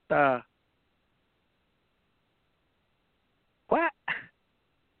 What?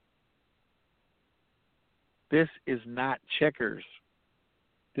 This is not checkers.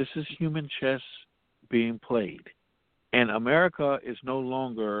 This is human chess being played. And America is no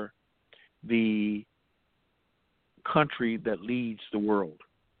longer the country that leads the world.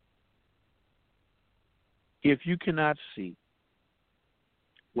 If you cannot see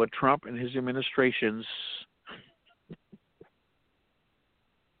what Trump and his administrations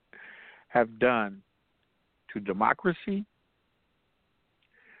have done to democracy,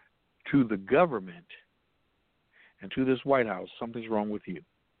 to the government, and to this White House, something's wrong with you.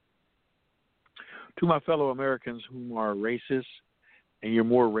 To my fellow Americans who are racist, and you're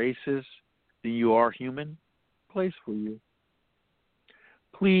more racist than you are human, place for you.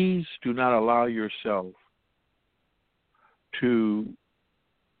 Please do not allow yourself to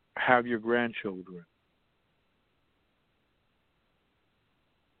have your grandchildren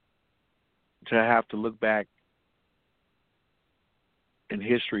to have to look back in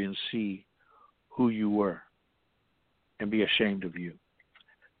history and see who you were and be ashamed of you.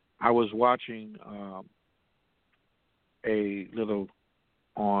 I was watching a little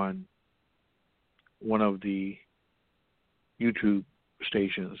on one of the YouTube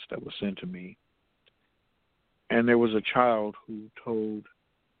stations that was sent to me, and there was a child who told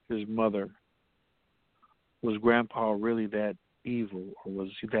his mother, was Grandpa really that evil, or was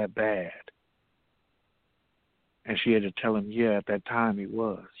he that bad? And she had to tell him, yeah, at that time he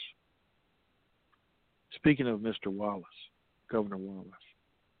was. Speaking of Mr. Wallace, Governor Wallace.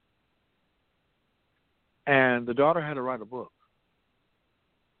 And the daughter had to write a book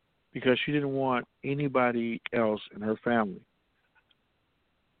because she didn't want anybody else in her family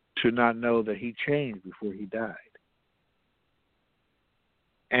to not know that he changed before he died.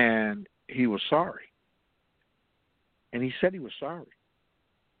 And he was sorry. And he said he was sorry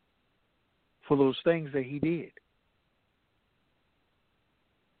for those things that he did.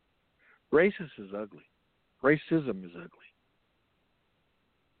 Racism is ugly. Racism is ugly.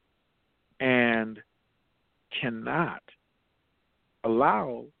 And cannot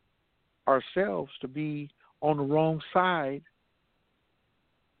allow ourselves to be on the wrong side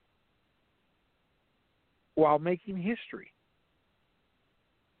while making history.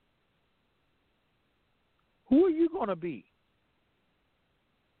 Who are you going to be?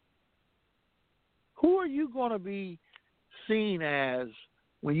 Who are you going to be seen as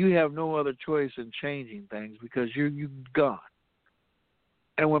when you have no other choice in changing things because you're gone?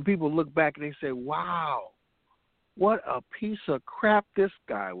 And when people look back and they say, wow, what a piece of crap this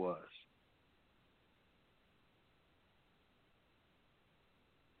guy was.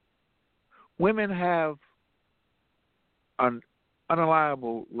 Women have an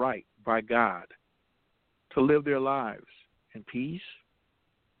unalienable right by God to live their lives in peace.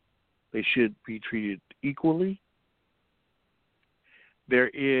 They should be treated equally. There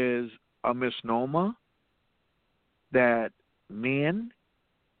is a misnomer that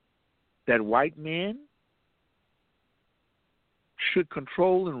white men should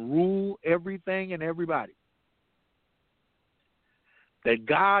control and rule everything and everybody. That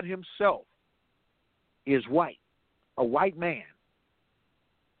God himself is white, a white man.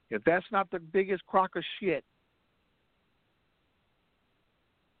 If that's not the biggest crock of shit,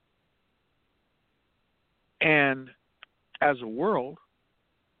 and as a world,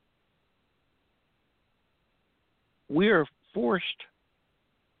 we are forced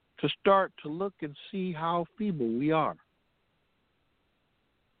to start to look and see how feeble we are.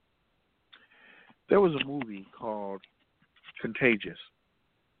 There was a movie called Contagious.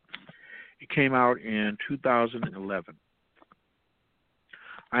 It came out in 2011.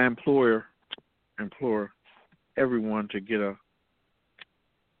 I implore everyone to get a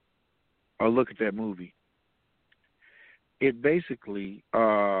look at that movie. It basically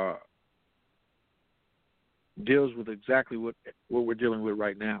deals with exactly what we're dealing with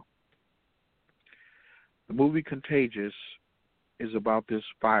right now. The movie Contagious is about this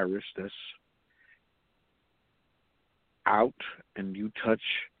virus that's out, and you touch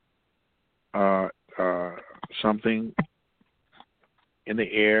something in the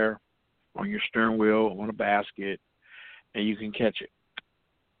air, on your steering wheel, on a basket, and you can catch it.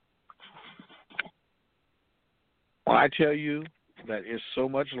 When I tell you that it's so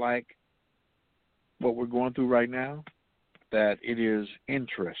much like what we're going through right now, that it is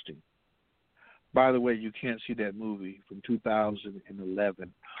interesting. By the way, you can't see that movie from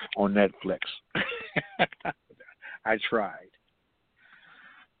 2011 on Netflix. I tried.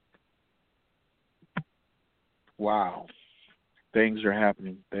 Wow. Things are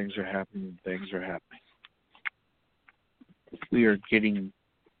happening. Things are happening. Things are happening. We are getting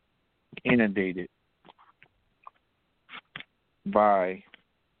inundated by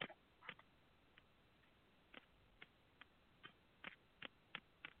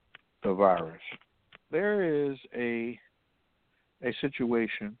the virus. There is a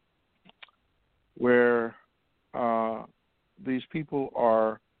situation where these people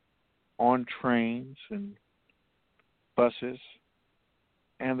are on trains and buses,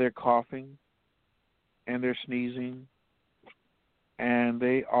 and they're coughing, and they're sneezing, and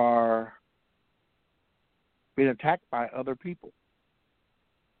they are being attacked by other people.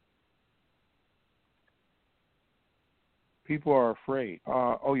 People are afraid.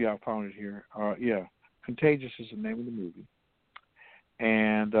 Oh, yeah, I found it here. Yeah, Contagious is the name of the movie.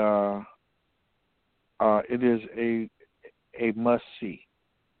 And it is a must-see.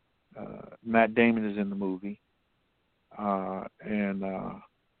 Matt Damon is in the movie. And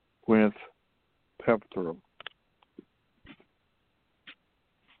Gwyneth Paltrow.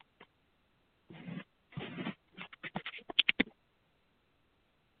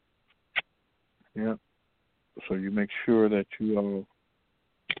 Yeah. So you make sure that you all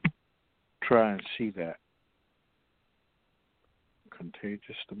try and see that.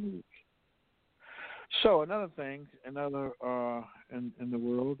 Contagious, the movie. So another thing, in the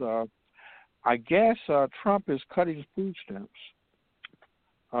world, I guess Trump is cutting food stamps.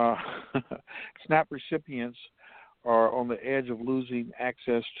 SNAP recipients are on the edge of losing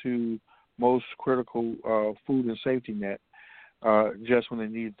access to most critical food and safety net just when they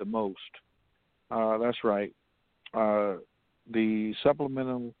need it the most. That's right. The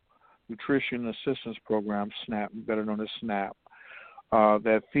Supplemental Nutrition Assistance Program, SNAP, better known as SNAP,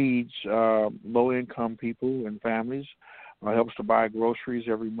 that feeds low-income people and families, helps to buy groceries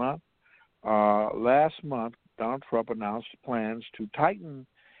every month. Last month, Donald Trump announced plans to tighten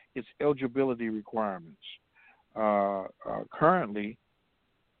its eligibility requirements. Currently,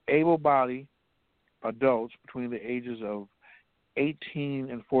 able-bodied adults between the ages of 18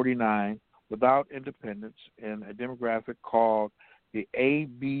 and 49 without independence in a demographic called the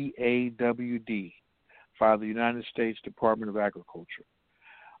ABAWD by the United States Department of Agriculture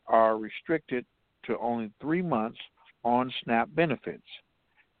are restricted to only 3 months on SNAP benefits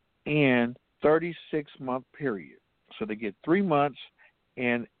in 36-month period. So they get 3 months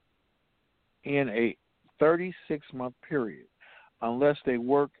in a 36-month period unless they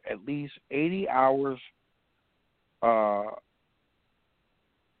work at least 80 hours a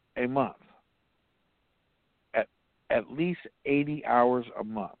month. At least 80 hours a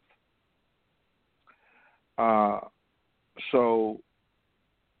month. So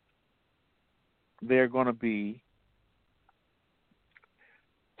they're going to be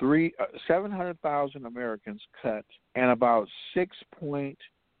 700,000 Americans cut, and about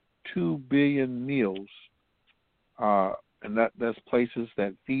 6.2 billion meals, and that's places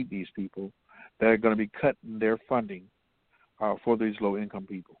that feed these people, that are going to be cutting their funding for these low-income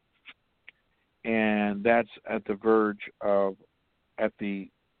people. And that's at the verge of, at the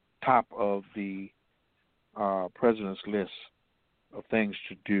top of the president's list of things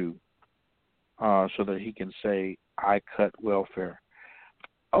to do, so that he can say, I cut welfare.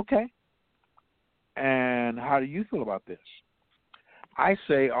 Okay. And how do you feel about this? I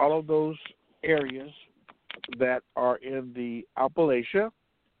say all of those areas that are in the Appalachia,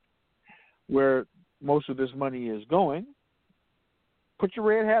 where most of this money is going, put your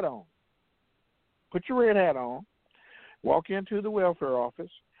red hat on. Put your red hat on, walk into the welfare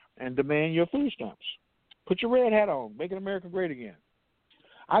office, and demand your food stamps. Put your red hat on. Make America great again.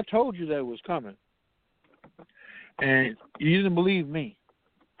 I told you that it was coming, and you didn't believe me.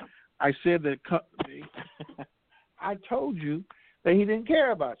 I said that I told you that he didn't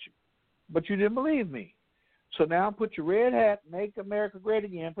care about you, but you didn't believe me. So now put your red hat, make America great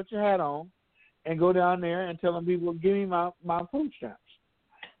again, put your hat on, and go down there and tell them people, give me my food stamps,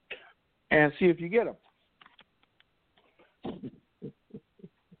 and see if you get them.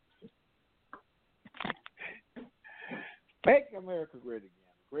 Make America great again.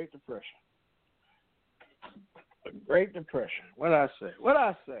 Great Depression. The Great Depression. What did I say? What did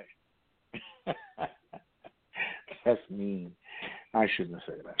I say? That's mean. I shouldn't have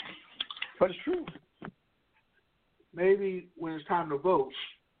said that. But it's true. Maybe when it's time to vote,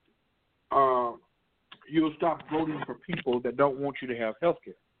 you'll stop voting for people that don't want you to have health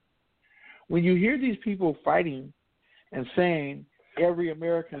care. When you hear these people fighting and saying every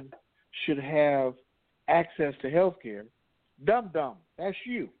American should have access to health care, dumb, that's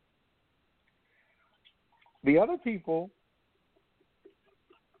you. The other people,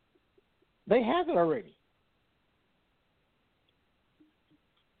 they have it already.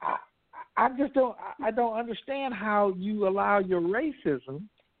 I don't understand how you allow your racism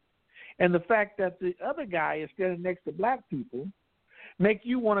and the fact that the other guy is standing next to black people make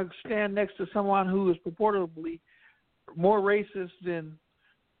you want to stand next to someone who is purportedly more racist than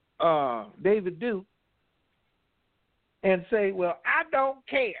David Duke and say, well, I don't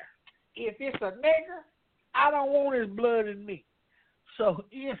care. If it's a nigger, I don't want his blood in me. So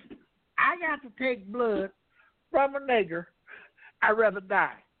if I got to take blood from a nigger, I'd rather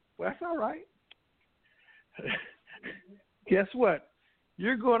die. Well, that's all right. Guess what?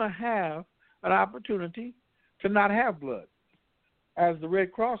 You're going to have an opportunity to not have blood. As the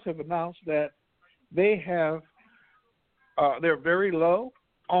Red Cross have announced that they have, they're very low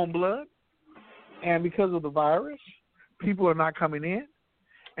on blood, and because of the virus, people are not coming in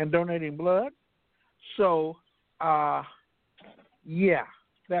and donating blood. So, yeah,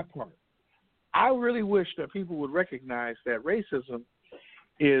 that part. I really wish that people would recognize that racism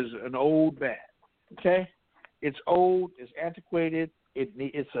is an old bad. Okay, it's old, it's antiquated, it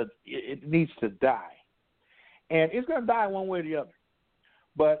needs to die, and it's going to die one way or the other.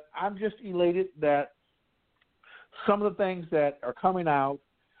 But I'm just elated that some of the things that are coming out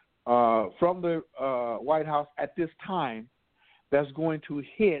from the White House at this time, that's going to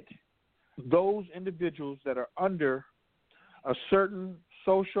hit those individuals that are under a certain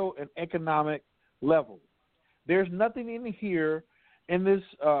social and economic level. There's nothing in here in this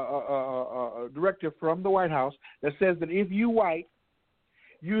directive from the White House that says that if you white,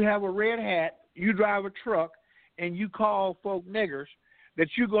 you have a red hat, you drive a truck, and you call folk niggers, that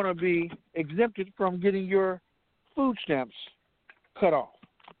you're going to be exempted from getting your food stamps cut off.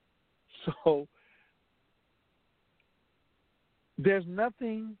 So there's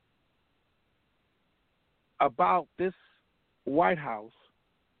nothing about this White House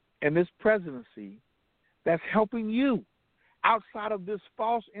and this presidency that's helping you outside of this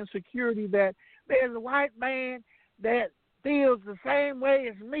false insecurity that there's a white man that feels the same way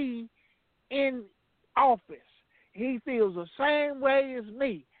as me in office. He feels the same way as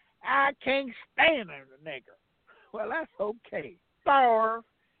me. I can't stand a nigger. Well, that's okay. Starve.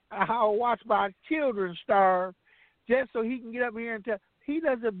 I'll watch my children starve just so he can get up here and tell. He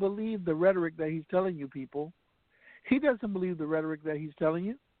doesn't believe the rhetoric that he's telling you, people. He doesn't believe the rhetoric that he's telling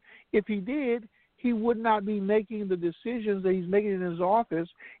you. If he did, he would not be making the decisions that he's making in his office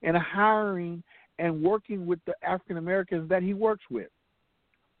and hiring and working with the African Americans that he works with.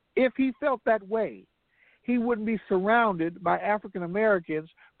 If he felt that way, he wouldn't be surrounded by African Americans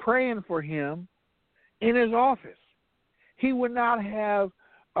praying for him in his office. He would not have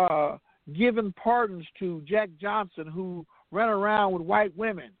given pardons to Jack Johnson, who ran around with white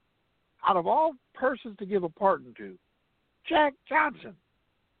women. Out of all persons to give a pardon to, Jack Johnson.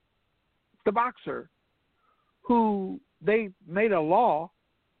 the boxer, who they made a law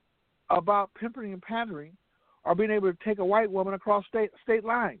about pimping and pandering, or being able to take a white woman across state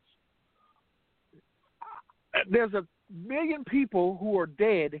lines. There's 1 million people who are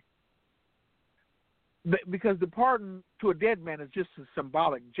dead because the pardon to a dead man is just a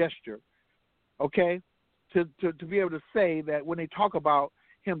symbolic gesture, okay? To be able to say that when they talk about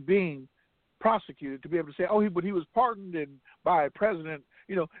him being prosecuted, to be able to say, but he was pardoned by a president,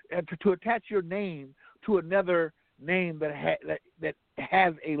 and to attach your name to another name that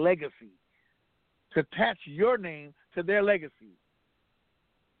has a legacy, to attach your name to their legacy,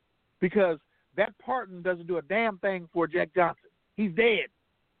 because that pardon doesn't do a damn thing for Jack Johnson. He's dead.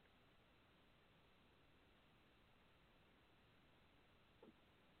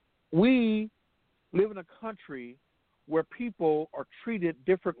 We live in a country where people are treated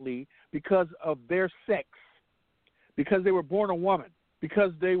differently because of their sex, because they were born a woman,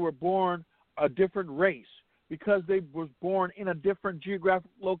 because they were born a different race, because they were born in a different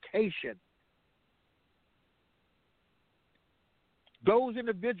geographic location. Those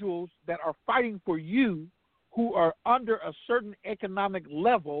individuals that are fighting for you, who are under a certain economic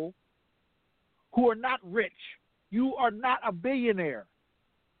level, who are not rich, you are not a billionaire.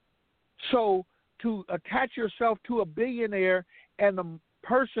 So to attach yourself to a billionaire and the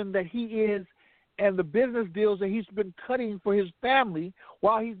person that he is and the business deals that he's been cutting for his family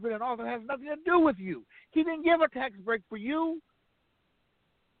while he's been in office has nothing to do with you. He didn't give a tax break for you.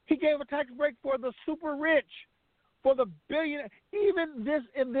 He gave a tax break for the super rich, for the billionaire. Even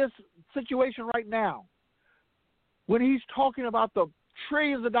in this situation right now, when he's talking about the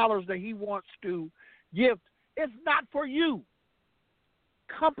trillions of dollars that he wants to give, it's not for you.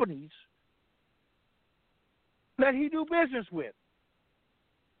 Companies that he do business with.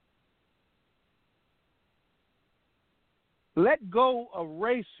 Let go of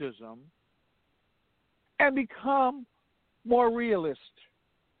racism and become more realist.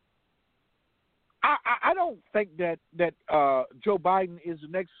 I don't think that Joe Biden is the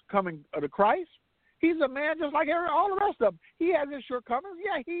next coming of the Christ. He's a man just like all the rest of them. He has his shortcomings.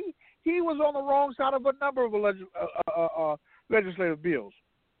 Yeah, he was on the wrong side of a number of legislative bills.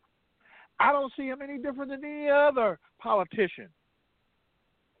 I don't see him any different than any other politician.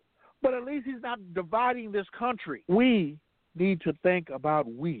 But at least he's not dividing this country. We need to think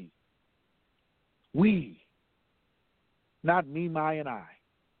about we. We. Not me, my, and I.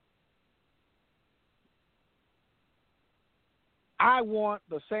 I want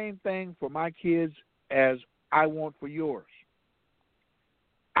the same thing for my kids as I want for yours.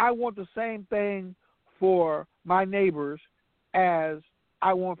 I want the same thing for my neighbors as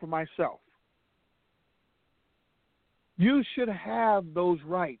I want for myself. You should have those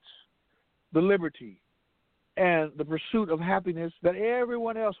rights, the liberty, and the pursuit of happiness that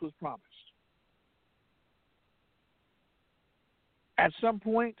everyone else was promised. At some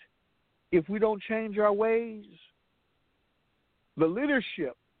point, if we don't change our ways, the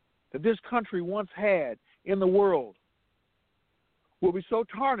leadership that this country once had in the world will be so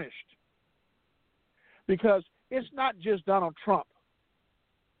tarnished, because it's not just Donald Trump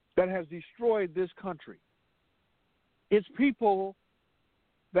that has destroyed this country. It's people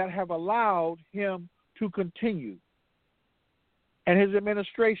that have allowed him to continue and his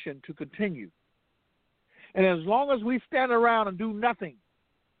administration to continue. And as long as we stand around and do nothing,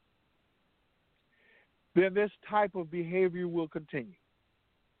 then this type of behavior will continue.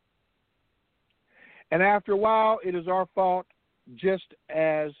 And after a while, it is our fault just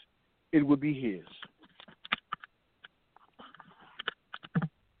as it would be his.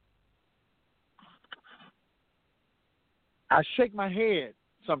 I shake my head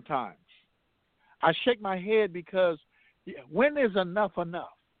sometimes. I shake my head because when is enough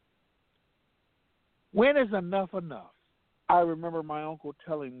enough? When is enough enough? I remember my uncle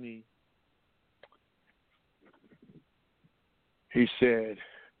telling me, he said,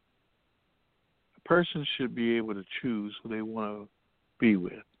 a person should be able to choose who they want to be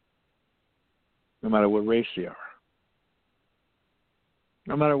with, no matter what race they are,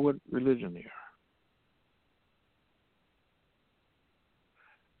 no matter what religion they are.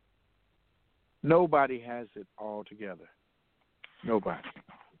 Nobody has it all together. Nobody.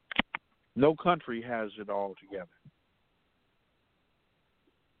 No country has it all together.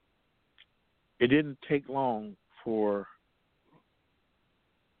 It didn't take long for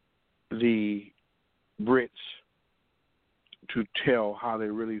the Brits to tell how they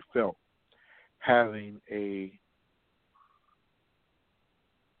really felt having a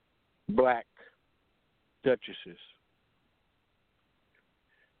black duchesses.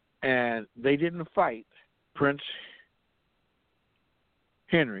 And they didn't fight Prince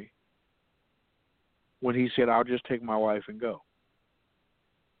Henry when he said, "I'll just take my wife and go."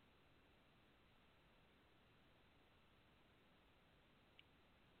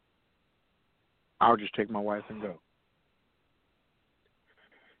 I'll just take my wife and go.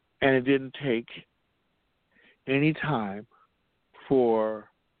 And it didn't take any time for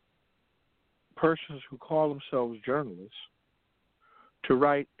persons who call themselves journalists to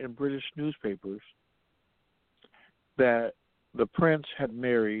write in British newspapers that the prince had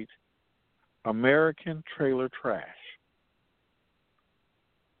married American trailer trash.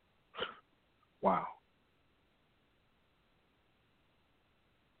 Wow.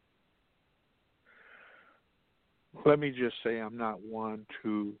 Let me just say I'm not one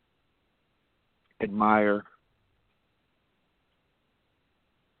to admire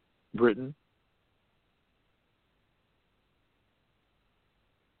Britain,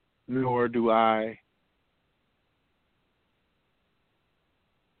 nor do I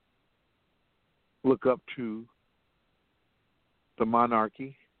look up to the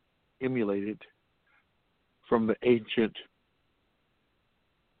monarchy emulated from the ancient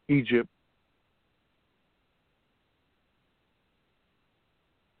Egypt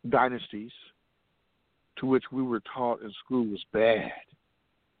dynasties, to which we were taught in school was bad.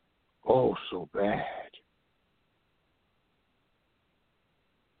 Oh, so bad.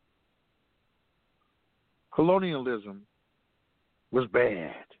 Colonialism was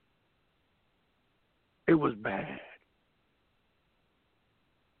bad. It was bad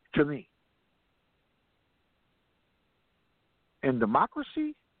to me. And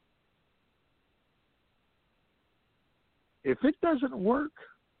democracy, if it doesn't work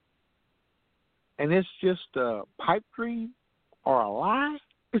and it's just a pipe dream or a lie,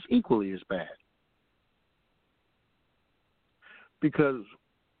 it's equally as bad. Because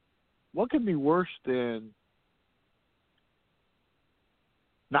what can be worse than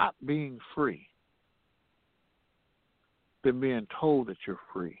not being free than being told that you're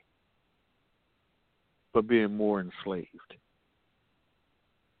free, but being more enslaved?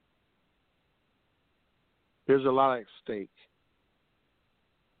 There's a lot at stake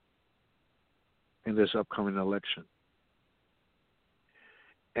in this upcoming election.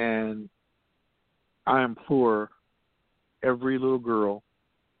 And I implore every little girl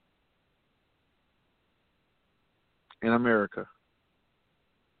in America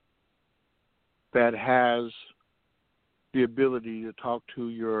that has the ability to talk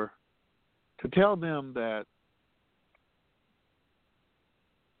to tell them that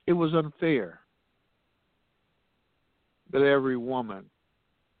it was unfair that every woman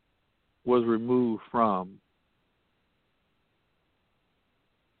was removed from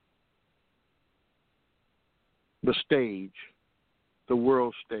the stage, the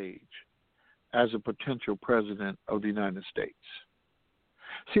world stage, as a potential president of the United States.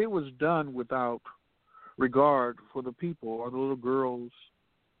 See, it was done without regard for the people or the little girls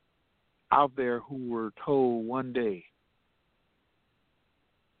out there who were told one day,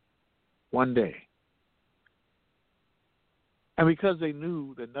 and because they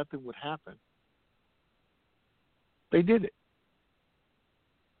knew that nothing would happen, they did it.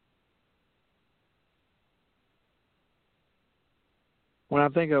 When I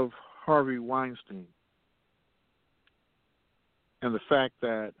think of Harvey Weinstein and the fact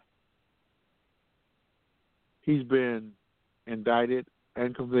that he's been indicted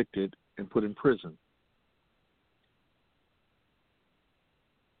and convicted and put in prison,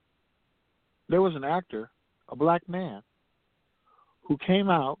 there was an actor, a black man, who came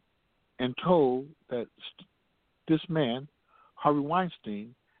out and told that this man, Harvey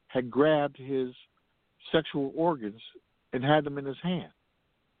Weinstein, had grabbed his sexual organs and had them in his hand.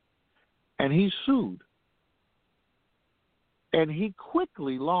 And he sued. And he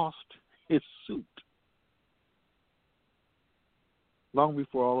quickly lost his suit long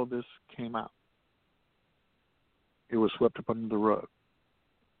before all of this came out. It was swept up under the rug.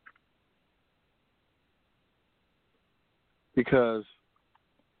 Because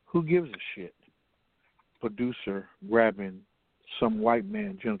who gives a shit? Producer grabbing some white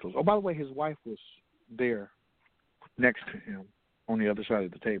man's genitals. Oh, by the way, his wife was there next to him on the other side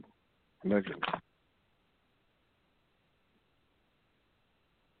of the table, allegedly.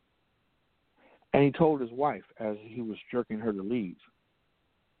 And he told his wife, as he was jerking her to leave,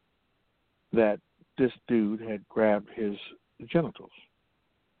 that this dude had grabbed his genitals.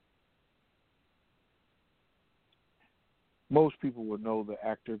 Most people would know the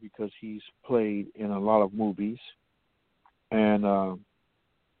actor because he's played in a lot of movies. And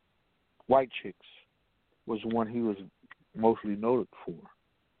White Chicks was the one he was mostly noted for.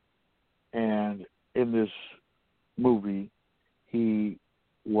 And in this movie, he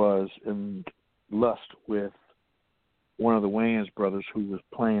was in lust with one of the Wayans brothers who was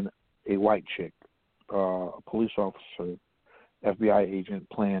playing a white chick, a police officer, FBI agent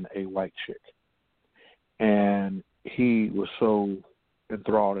playing a white chick. And he was so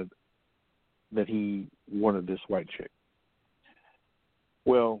enthralled that he wanted this white chick.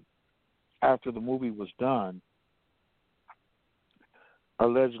 Well, after the movie was done,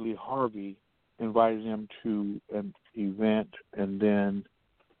 allegedly Harvey invited him to an event and then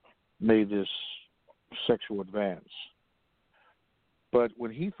made this sexual advance. But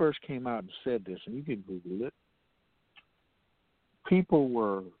when he first came out and said this, and you can Google it, people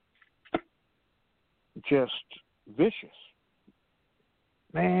were just vicious.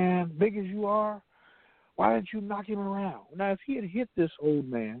 Man, big as you are, why didn't you knock him around? Now, if he had hit this old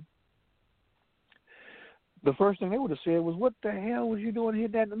man, the first thing they would have said was, what the hell was you doing to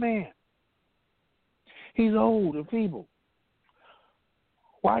hit that man? He's old and feeble.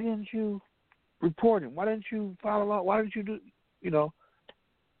 Why didn't you report him? Why didn't you follow up? Why didn't you do,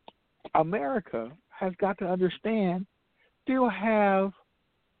 America has got to understand, still have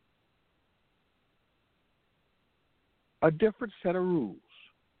a different set of rules.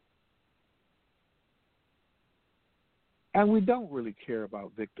 And we don't really care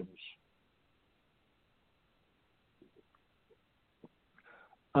about victims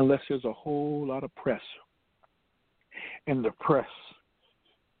unless there's a whole lot of press. And the press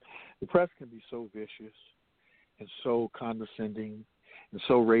can be so vicious and so condescending and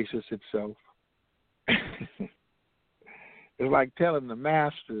so racist itself. It's like telling the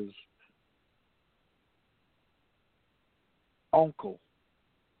master's uncle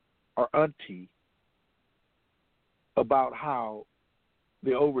or auntie about how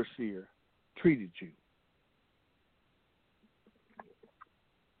the overseer treated you.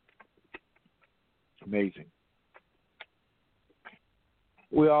 Amazing.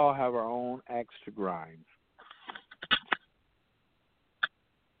 We all have our own axe to grind.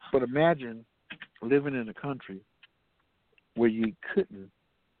 But imagine living in a country where you couldn't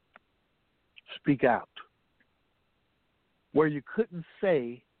speak out, where you couldn't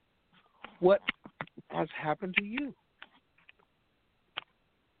say what has happened to you.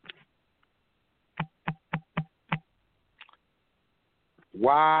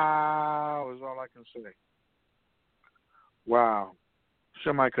 Wow is all I can say. Wow.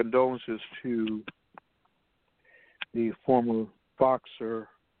 Send my condolences to the former boxer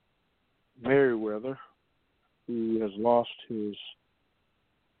Merriweather, who has lost his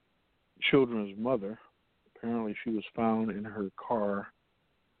children's mother. Apparently she was found in her car,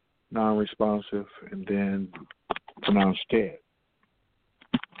 non-responsive, and then pronounced dead.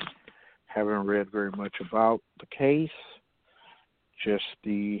 Haven't read very much about the case, just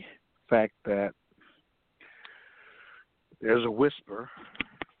the fact that there's a whisper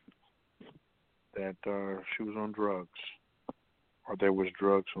that she was on drugs, or there was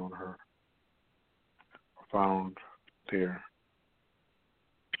drugs on her, found there.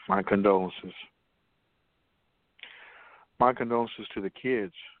 My condolences. My condolences to the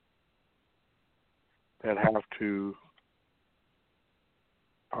kids that have to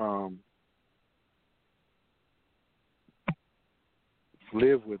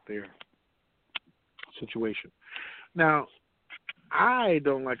live with their situation. Now, I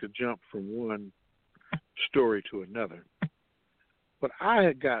don't like to jump from one story to another, but I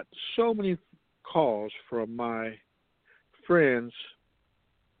had got so many calls from my friends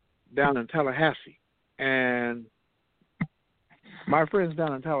down in Tallahassee, and my friends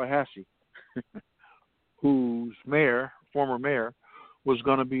down in Tallahassee, whose former mayor, was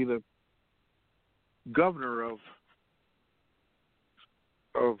going to be the governor of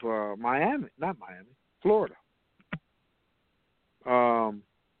Florida.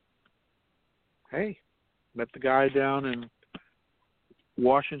 Hey, met the guy down in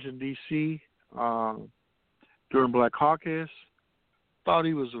Washington, D.C. During Black Caucus. Thought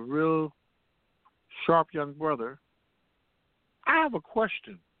he was a real sharp young brother. I have a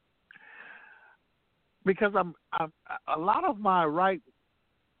question, because I'm a lot of my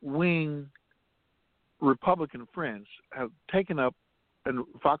right-wing Republican friends have taken up, and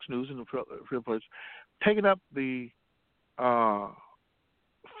Fox News and the Free Place, taken up the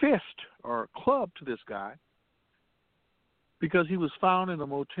fist or club to this guy because he was found in a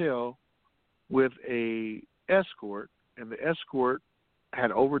motel with a escort, and the escort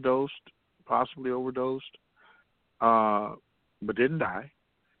had possibly overdosed, but didn't die.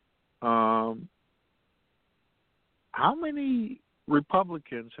 How many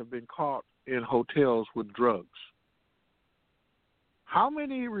Republicans have been caught in hotels with drugs? How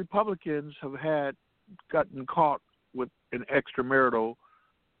many Republicans have gotten caught with an extramarital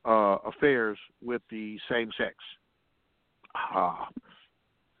affairs with the same sex. I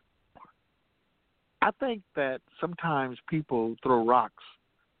think that sometimes people throw rocks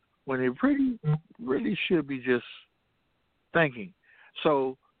when they really should be just thinking.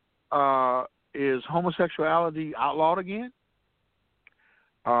 So, is homosexuality outlawed again?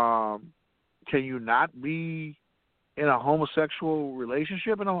 Can you not be in a homosexual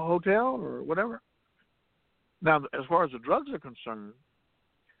relationship in a hotel or whatever? Now, as far as the drugs are concerned,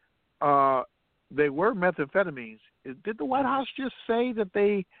 they were methamphetamines. Did the White House just say that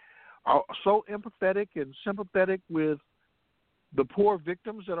they are so empathetic and sympathetic with the poor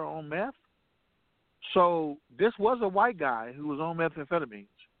victims that are on meth? So this was a white guy who was on methamphetamines,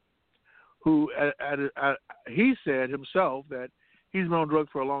 who he said himself that he's been on drugs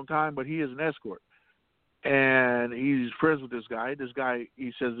for a long time, but he is an escort. And he's friends with this guy. This guy,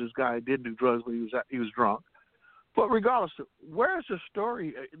 he says this guy didn't do drugs, but he was drunk. But regardless, where's the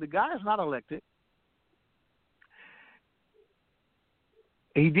story? The guy is not elected.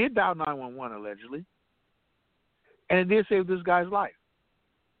 He did dial 911 allegedly, and it did save this guy's life.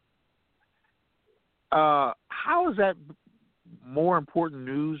 How is that more important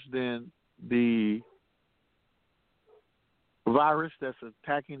news than the virus that's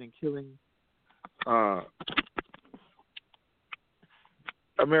attacking and killing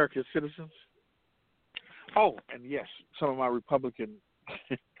America's citizens? Oh, and yes, some of my Republican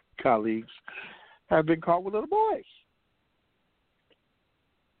colleagues have been caught with little boys.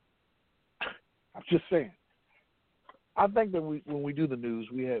 I'm just saying. I think that when we do the news,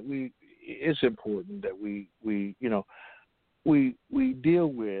 it's important that we deal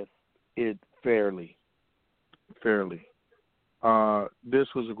with it fairly. This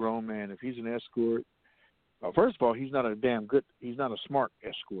was a grown man. If he's an escort, first of all, he's not a smart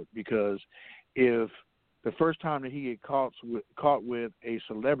escort, because if the first time that he get caught with a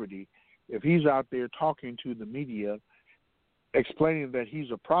celebrity, if he's out there talking to the media, explaining that he's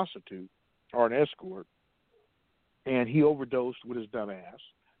a prostitute or an escort, and he overdosed with his dumb ass,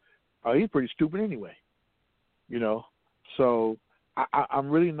 he's pretty stupid anyway, So I'm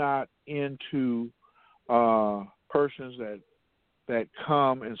really not into persons that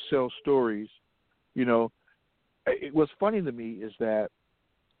come and sell stories. What's funny to me is that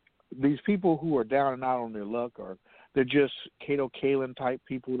these people who are down and out on their luck, they're just Kato Kalin type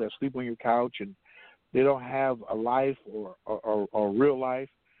people that sleep on your couch and they don't have a life or real life.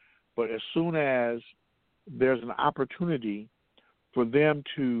 But as soon as there's an opportunity for them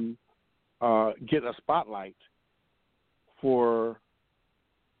to get a spotlight for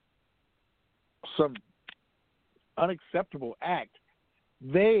some unacceptable act,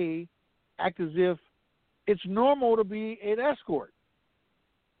 they act as if it's normal to be an escort.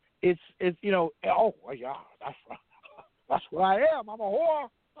 It's oh yeah, that's what I am. I'm a whore.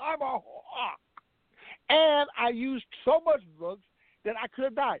 And I used so much drugs that I could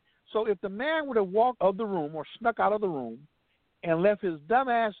have died. So if the man would have walked out of the room or snuck out of the room and left his dumb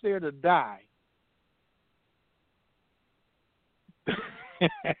ass there to die,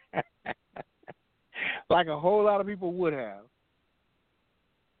 like a whole lot of people would have,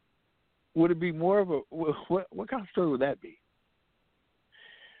 would it be more of a what kind of story would that be?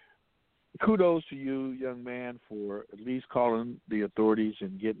 Kudos to you, young man, for at least calling the authorities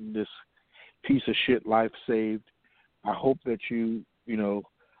and getting this piece of shit life saved. I hope that you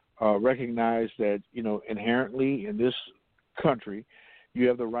recognize that, inherently in this country, you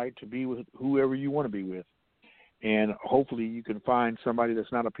have the right to be with whoever you want to be with. And hopefully you can find somebody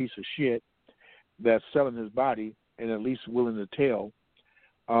that's not a piece of shit that's selling his body and at least willing to tell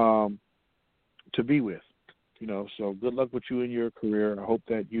to be with. So good luck with you in your career. I hope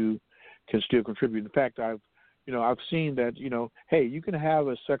that you can still contribute. In fact, I've seen that, hey, you can have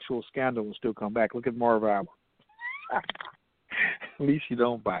a sexual scandal and still come back. Look at Marv Albert. At least you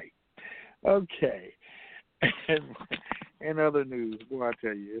don't bite. Okay. And other news, boy, I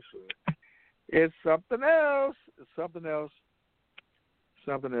tell you, it's something else. It's something else.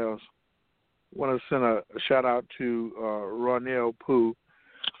 Something else. I want to send a shout out to Ronell Pooh,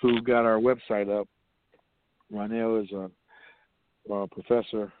 who got our website up. Ronell is a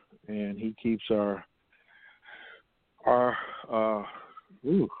professor, and he keeps our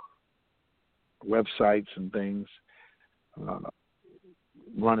websites and things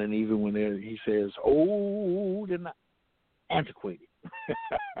running, even when he says, they're not antiquated.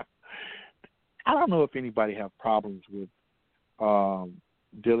 I don't know if anybody have problems with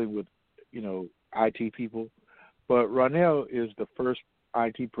dealing with, IT people, but Ronell is the first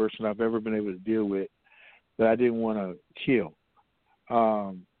IT person I've ever been able to deal with that I didn't want to kill.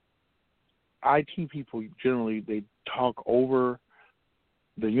 IT people generally, they talk over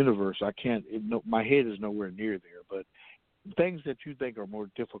the universe. I can't. My head is nowhere near there. But things that you think are more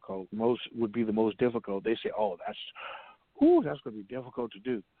difficult, would be the most difficult. They say, "Oh, that's going to be difficult to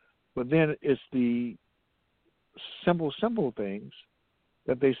do." But then it's the simple things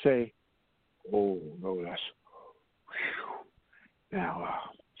that they say, "Oh no, that's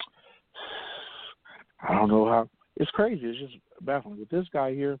now." I don't know how. It's crazy. It's just baffling. With this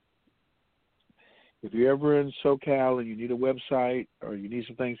guy here, if you're ever in SoCal and you need a website or you need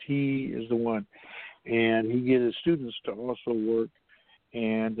some things, he is the one. And he gets his students to also work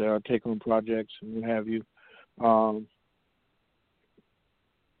and take on projects and what have you.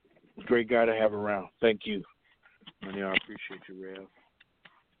 Great guy to have around. Thank you. I appreciate you, Rev.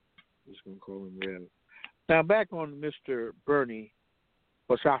 Just going to call him Rev. Now, back on Mr. Bernie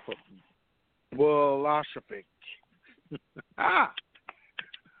Woloshevich.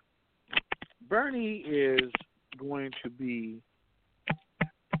 Bernie is going to be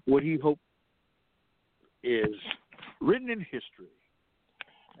what he hoped is written in history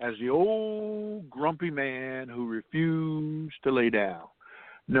as the old grumpy man who refused to lay down.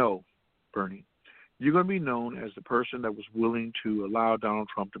 No, Bernie, you're going to be known as the person that was willing to allow Donald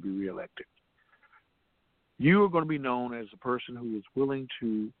Trump to be reelected. You are going to be known as the person who was willing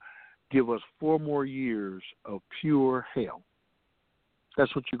to give us 4 more years of pure hell.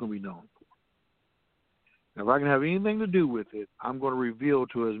 That's what you're going to be known for. Now, if I can have anything to do with it, I'm going to reveal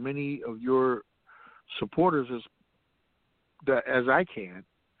to as many of your supporters as I can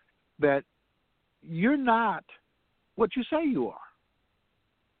that you're not what you say you are.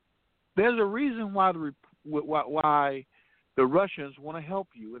 There's a reason why the Russians want to help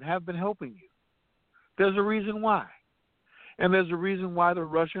you and have been helping you. There's a reason why. And there's a reason why the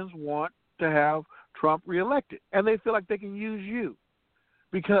Russians want to have Trump reelected. And they feel like they can use you.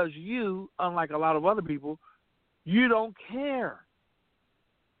 Because you, unlike a lot of other people, you don't care.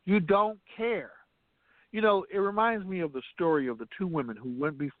 You don't care. You know, it reminds me of the story of the 2 women who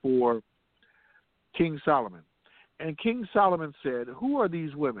went before King Solomon. And King Solomon said, "Who are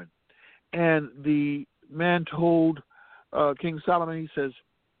these women?" And the man told King Solomon, he says,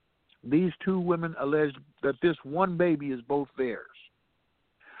 "These 2 women alleged that this one baby is both theirs."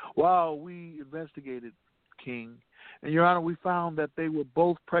 Well, we investigated, King, and Your Honor, we found that they were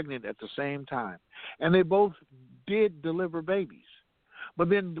both pregnant at the same time. And they both did deliver babies. But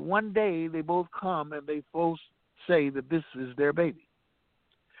then one day they both come and they both say that this is their baby.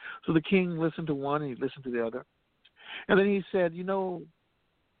 So the king listened to one and he listened to the other. And then he said,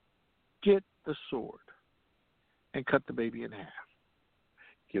 get the sword and cut the baby in half.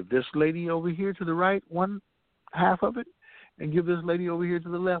 Give this lady over here to the right one half of it, and give this lady over here to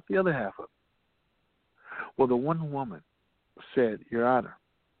the left the other half of it. Well, the one woman said, Your Honor,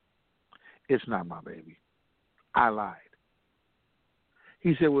 it's not my baby. I lied.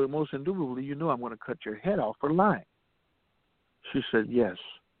 He said, well, most indubitably, I'm going to cut your head off for lying. She said, yes,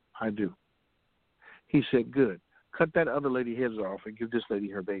 I do. He said, good. Cut that other lady heads off and give this lady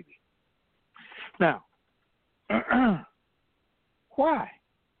her baby. Now, why?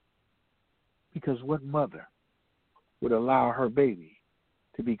 Because what mother would allow her baby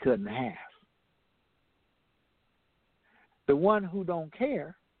to be cut in half? The one who don't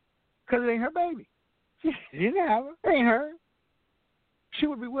care, because it ain't her baby. She didn't have her. It ain't her. She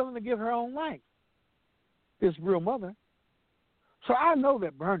would be willing to give her own life, this real mother. So I know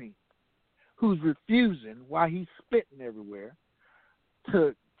that Bernie, who's refusing while he's spitting everywhere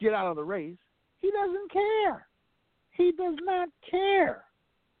to get out of the race, he doesn't care. He does not care.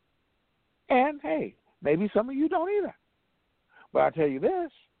 And, hey, maybe some of you don't either. But I'll tell you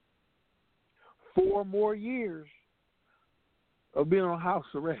this, 4 more years of being on house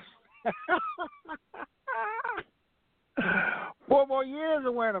arrest. 4 more years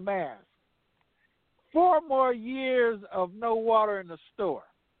of wearing a mask. 4 more years of no water in the store.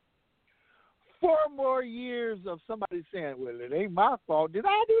 4 more years of somebody saying, well, it ain't my fault. Did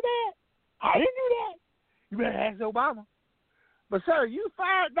I do that? I didn't do that. You better ask Obama. But, sir, you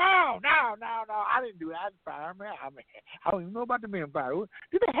fired. No, I didn't do it. I didn't fire him. I don't even know about the men fired.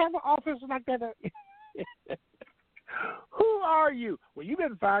 Did they have an office like that? Who are you? Well, you've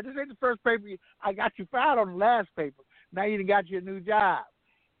been fired. This ain't the first paper. I got you fired on the last paper. Now you done got you a new job.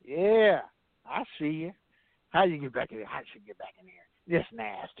 Yeah, I see you. How you get back in there? How should get back in here? Just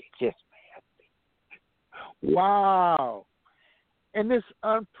nasty. Wow. And this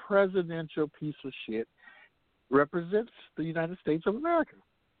unpresidential piece of shit represents the United States of America.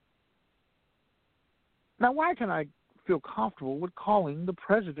 Now, why can I feel comfortable with calling the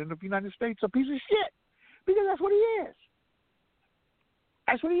president of the United States a piece of shit? Because that's what he is.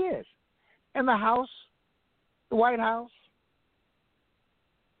 That's what he is. And the House, the White House,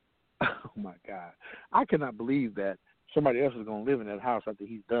 Oh, my God. I cannot believe that somebody else is going to live in that house after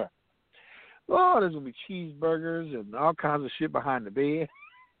he's done. Oh, there's going to be cheeseburgers and all kinds of shit behind the bed.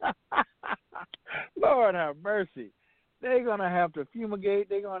 Lord have mercy. They're going to have to fumigate.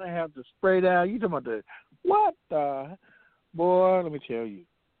 They're going to have to spray down. You talking about what the? Boy, let me tell you.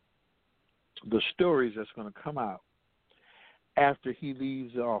 The stories that's going to come out after he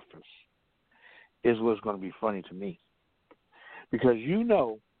leaves the office is what's going to be funny to me. Because you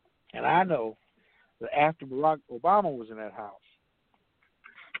know, and I know, that after Barack Obama was in that house,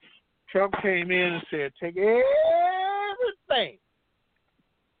 Trump came in and said, take everything.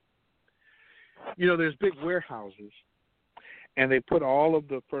 You know, there's big warehouses, and they put all of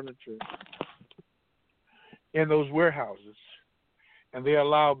the furniture in those warehouses, and they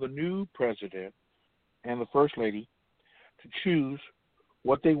allow the new president and the first lady to choose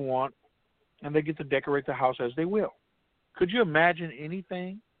what they want, and they get to decorate the house as they will. Could you imagine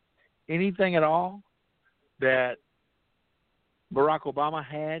anything at all that Barack Obama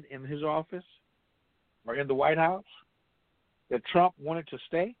had in his office or in the White House that Trump wanted to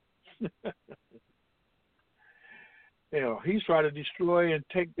stay? You know, he's trying to destroy and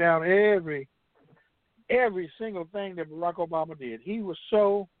take down every single thing that Barack Obama did. He was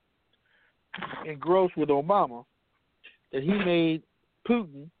so engrossed with Obama that he made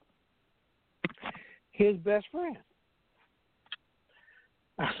Putin his best friend.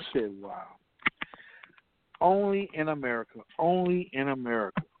 I said, wow. Only in America. Only in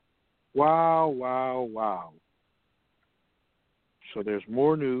America. Wow, wow, wow. So there's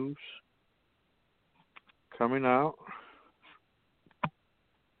more news coming out.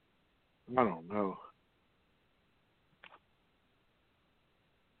 I don't know.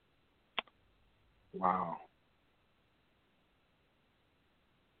 Wow.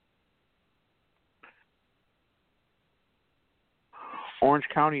 Orange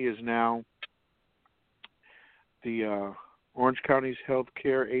County is now the Orange County's health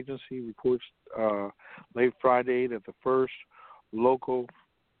care agency reports late Friday that the first local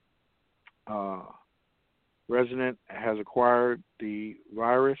resident has acquired the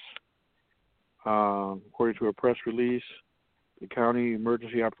virus. According to a press release, the County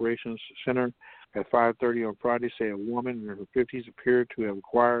Emergency Operations Center at 5:30 on Friday say a woman in her 50s appeared to have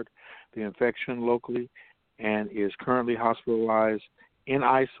acquired the infection locally and is currently hospitalized in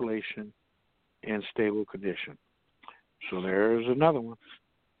isolation in stable condition. So there's another one.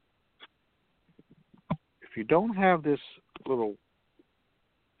 If you don't have this little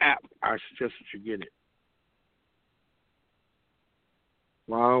app, I suggest that you get it.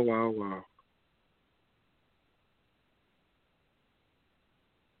 Wow, wow, wow.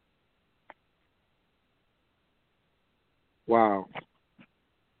 Wow.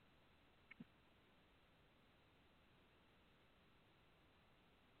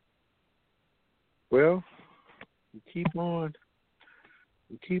 Well, we keep on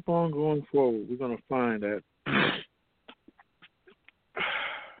going forward. We're going to find that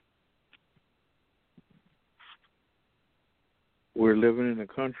we're living in a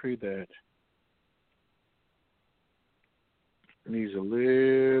country that needs a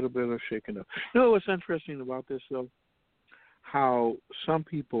little bit of shaking up. You know what's interesting about this, though? How some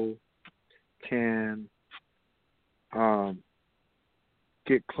people can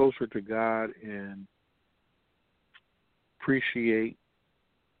get closer to God and appreciate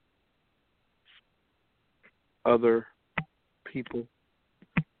other people,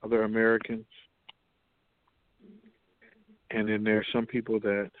 other Americans. And then there are some people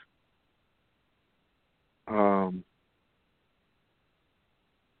that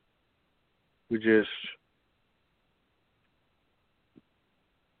we just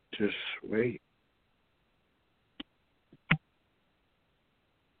wait.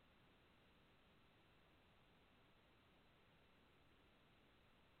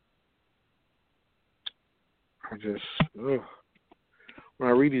 When I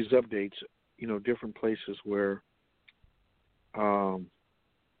read these updates, you know, different places where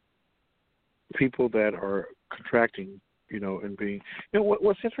people that are contracting, you know, and being, you know,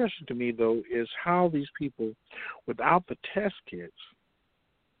 what's interesting to me though is how these people, without the test kits,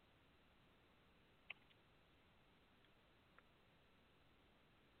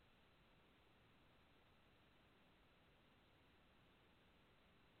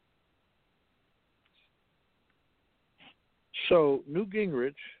 so Newt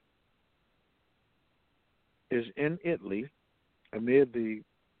Gingrich is in Italy amid the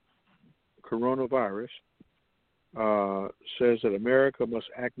coronavirus, says that America must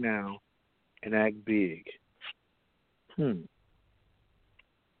act now and act big. I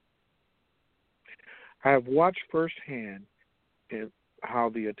have watched firsthand how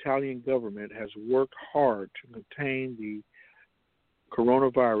the Italian government has worked hard to contain the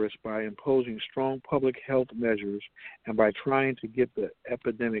coronavirus by imposing strong public health measures and by trying to get the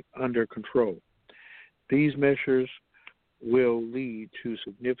epidemic under control. These measures will lead to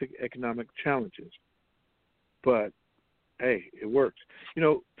significant economic challenges. But, hey, it works. You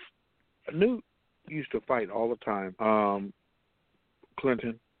know, Newt used to fight all the time,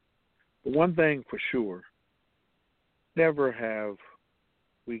 Clinton. But one thing for sure, never have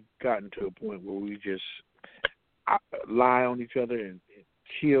we gotten to a point where we just lie on each other and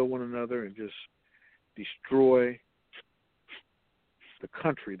kill one another and just destroy the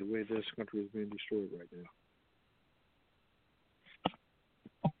country the way this country is being destroyed right now.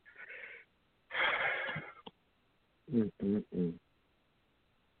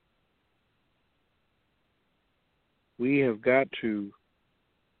 We have got to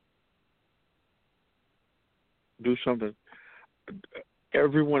do something.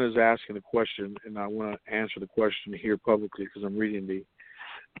 Everyone is asking the question, and I want to answer the question here publicly because I'm reading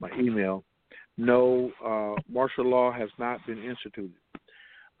my email. No, martial law has not been instituted.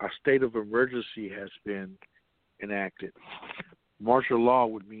 A state of emergency has been enacted. Martial law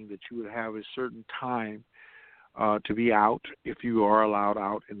would mean that you would have a certain time to be out if you are allowed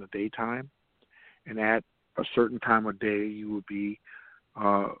out in the daytime, and at a certain time of day you would be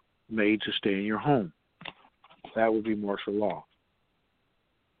made to stay in your home. That would be martial law.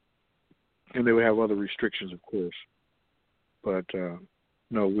 And they would have other restrictions, of course. But,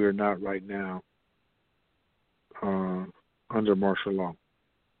 no, we're not right now under martial law.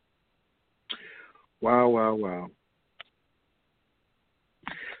 Wow.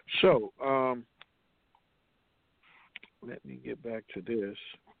 So, let me get back to this.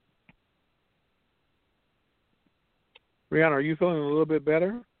 Rihanna, are you feeling a little bit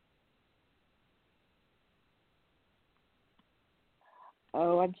better?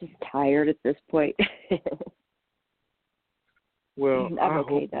 Oh, I'm just tired at this point. Well, I'm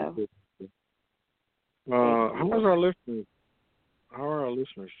okay though. How are our listeners? How are our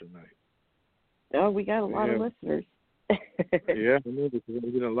listeners tonight? Oh, we got a lot of listeners. Yeah, I know because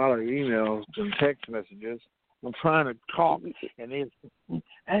I'm getting a lot of emails and text messages. I'm trying to talk, and they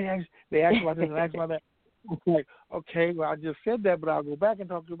ask about this and ask about that. I'm like, okay, well, I just said that, but I'll go back and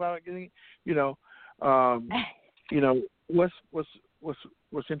talk to you about it.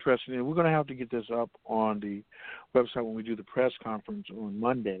 What's interesting, and we're going to have to get this up on the website when we do the press conference on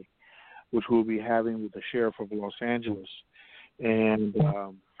Monday, which we'll be having with the sheriff of Los Angeles, and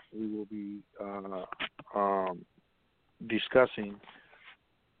we will be discussing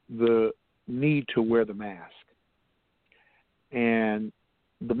the need to wear the mask. And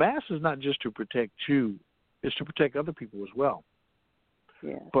the mask is not just to protect you, it's to protect other people as well.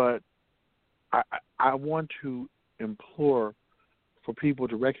 Yeah. But I want to implore for people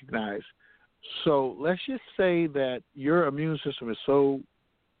to recognize, so let's just say that your immune system is so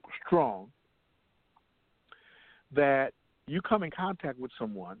strong that you come in contact with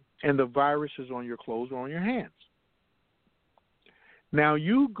someone and the virus is on your clothes or on your hands. Now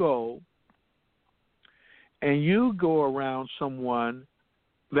you go around someone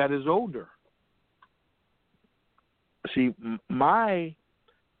that is older. See,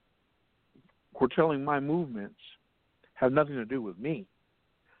 curtailing my movements have nothing to do with me.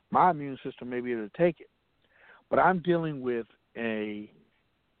 My immune system may be able to take it. But I'm dealing with a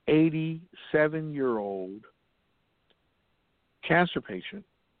 87-year-old cancer patient,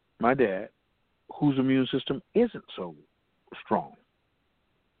 my dad, whose immune system isn't so strong.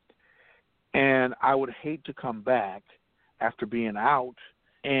 And I would hate to come back after being out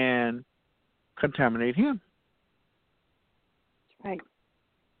and contaminate him. Right.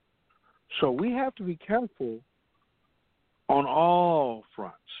 So we have to be careful on all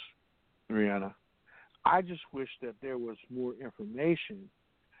fronts, Rihanna. I just wish that there was more information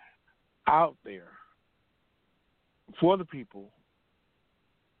out there for the people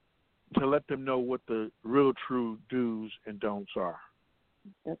to let them know what the real true do's and don'ts are.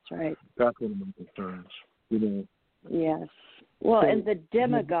 That's right. That's one of my concerns. Yes. Well, and the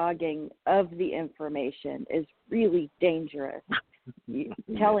demagoguing of the information is really dangerous.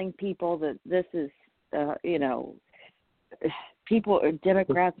 Telling people that this is, people or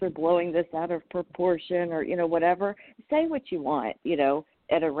Democrats are blowing this out of proportion or, whatever. Say what you want,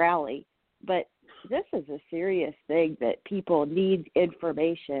 at a rally. But this is a serious thing that people need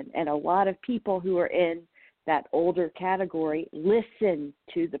information. And a lot of people who are in that older category listen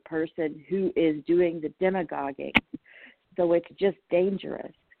to the person who is doing the demagoguing. So it's just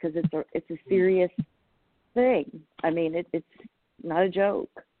dangerous because it's a serious thing. I mean, it's not a joke.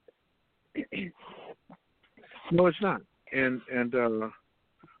 No, it's not. and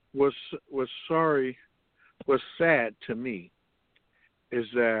was sad to me is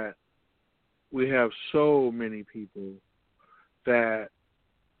that we have so many people that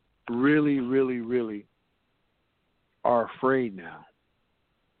really, really, really are afraid now.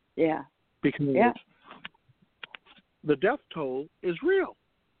 Yeah. Because the death toll is real.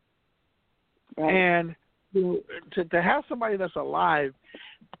 Right. And to have somebody that's alive,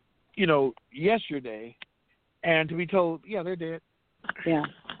 yesterday, and to be told, yeah, they're dead. Yeah.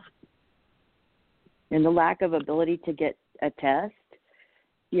 And the lack of ability to get a test,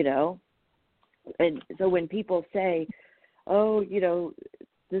 and so when people say, oh,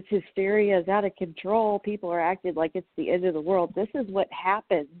 this hysteria is out of control, people are acting like it's the end of the world. This is what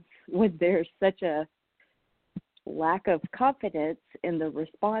happens when there's such a lack of confidence in the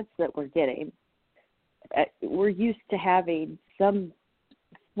response that we're getting. We're used to having some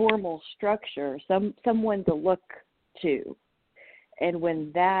formal structure, someone to look to. And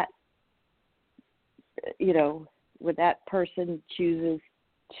when that, when that person chooses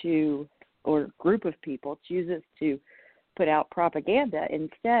to, or group of people chooses to put out propaganda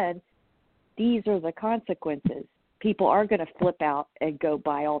instead, these are the consequences. People are going to flip out and go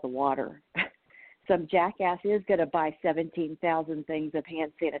buy all the water. Some jackass is going to buy 17,000 things of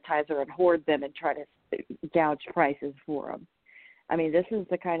hand sanitizer and hoard them and try to gouge prices for them. I mean, this is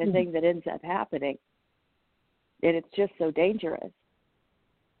the kind of thing that ends up happening. And it's just so dangerous.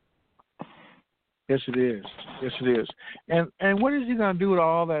 Yes, it is. Yes, it is. And what is he going to do with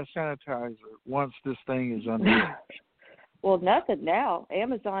all that sanitizer once this thing is under? Well, nothing now.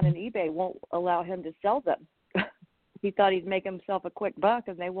 Amazon and eBay won't allow him to sell them. He thought he'd make himself a quick buck,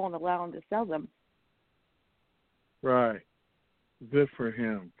 and they won't allow him to sell them. Right. Good for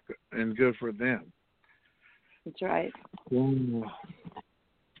him, and good for them. That's right. Ooh.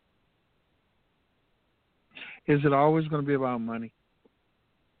 Is it always going to be about money?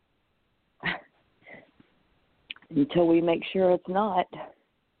 Until we make sure it's not.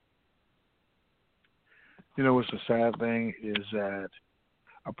 What's the sad thing is that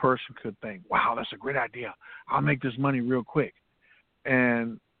a person could think, wow, that's a great idea. I'll make this money real quick.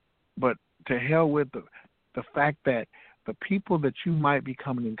 But to hell with the fact that the people that you might be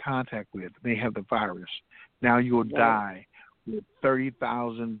coming in contact with may have the virus. Now you will die with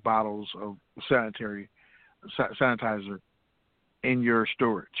 30,000 bottles of sanitizer in your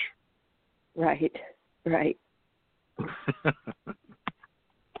storage. Right.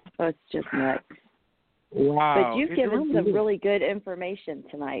 It's just nuts. Wow. But you've given some really good information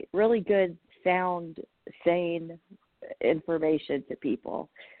tonight. Really good, sound, sane information to people.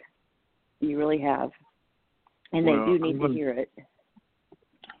 You really have. And they do need to hear it.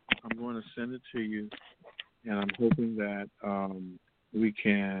 I'm going to send it to you, and I'm hoping that we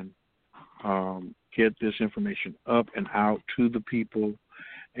can get this information up and out to the people.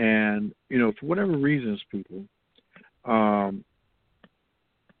 And, for whatever reasons, people,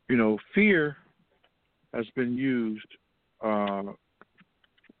 fear has been used, and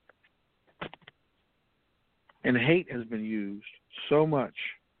hate has been used so much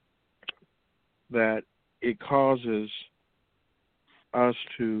that it causes us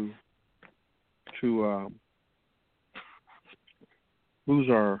to lose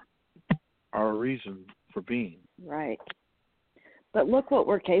our reason for being. Right. But look what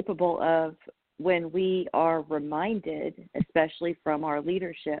we're capable of when we are reminded, especially from our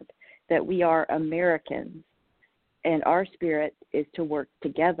leadership, that we are Americans and our spirit is to work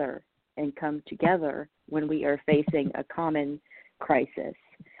together and come together when we are facing a common crisis.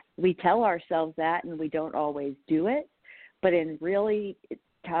 We tell ourselves that and we don't always do it, but in really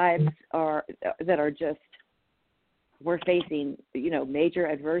times that are just, we're facing, major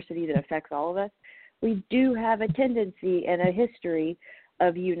adversity that affects all of us, we do have a tendency and a history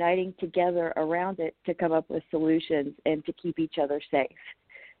of uniting together around it to come up with solutions and to keep each other safe.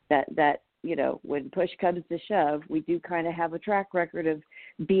 That when push comes to shove, we do kind of have a track record of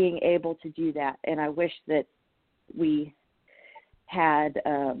being able to do that. And I wish that we had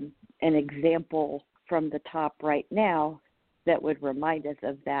an example from the top right now that would remind us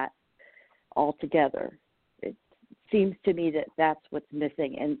of that altogether. It seems to me that that's what's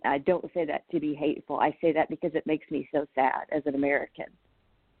missing. And I don't say that to be hateful. I say that because it makes me so sad as an American.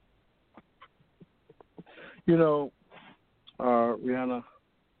 Rihanna,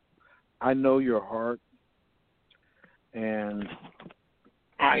 I know your heart, and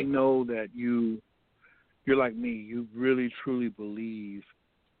I know that you're like me. You really, truly believe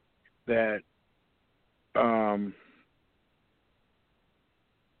that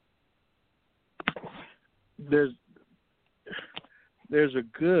there's a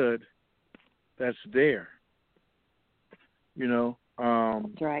good that's there, You know.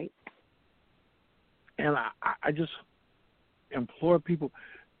 That's right. And I just implore people,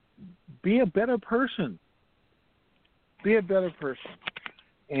 be a better person. Be a better person.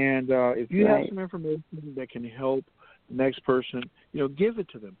 And if you have some information that can help the next person, give it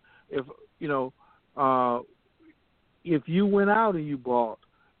to them. If if you went out and you bought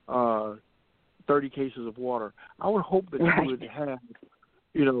 30 cases of water, I would hope that you would have,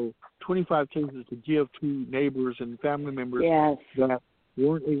 25 cases to give to neighbors and family members that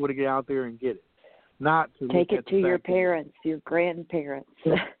weren't able to get out there and get it. Not to take it to your parents, your grandparents.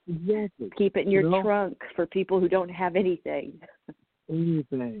 Exactly. Keep it in your trunk for people who don't have anything.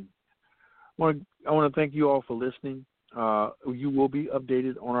 Anything. I want to thank you all for listening. You will be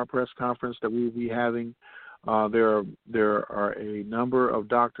updated on our press conference that we will be having. There are a number of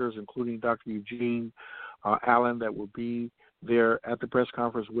doctors, including Dr. Eugene Allen, that will be there at the press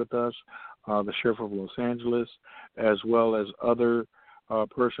conference with us, the Sheriff of Los Angeles, as well as other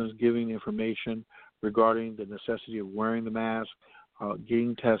persons giving information regarding the necessity of wearing the mask,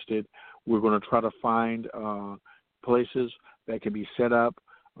 getting tested. We're going to try to find places that can be set up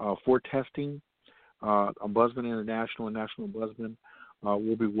for testing. Ombudsman International and National Ombudsman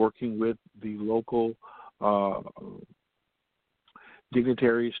will be working with the local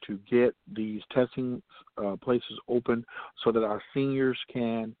dignitaries to get these testing places open so that our seniors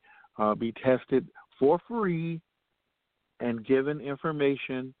can be tested for free and given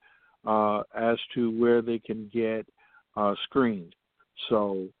information as to where they can get screened.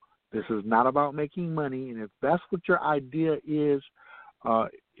 So this is not about making money, and if that's what your idea is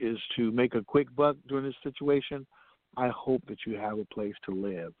to make a quick buck during this situation, I hope that you have a place to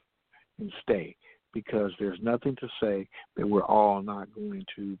live and stay, because there's nothing to say that we're all not going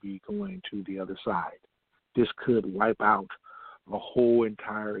to be going to the other side. This could wipe out a whole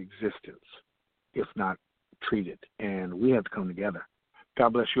entire existence if not treated, and we have to come together.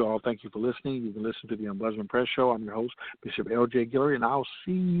 God bless you all. Thank you for listening. You can listen to the Ombudsman Press Show. I'm your host, Bishop L.J. Guillory, and I'll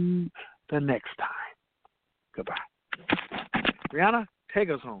see you the next time. Goodbye. Brianna, take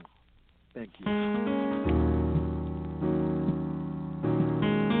us home. Thank you.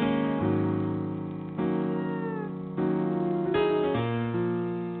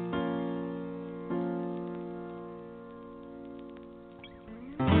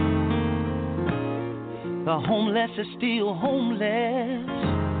 The homeless are still homeless,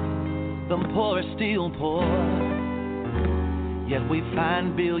 the poor are still poor, yet we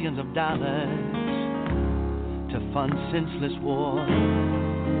find billions of dollars to fund senseless war.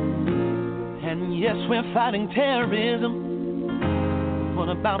 And yes, we're fighting terrorism. What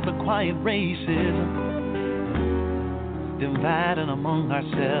about the quiet racism? Dividing among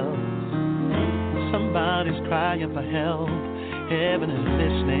ourselves. Somebody's crying for help. Heaven is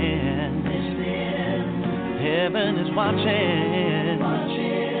listening. Heaven is watching.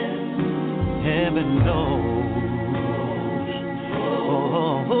 Heaven knows.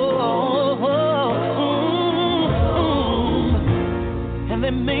 And they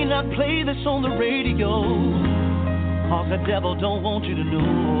may not play this on the radio, 'cause the devil don't want you to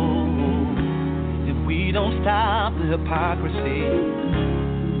know. If we don't stop the hypocrisy,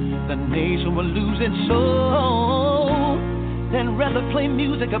 the nation will lose its soul. Then rather play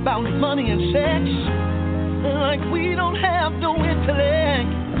music about money and sex, like we don't have no intellect.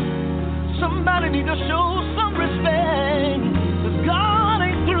 Somebody need to show some respect, 'cause God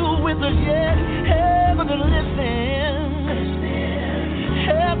ain't through with us yet. Heaven is listening.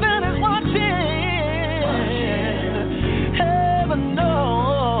 Heaven is watching. Heaven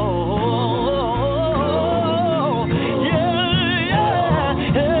knows. Yeah.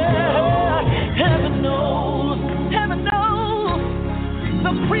 Heaven knows. Heaven knows.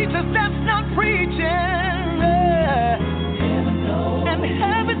 The preachers that's not preaching.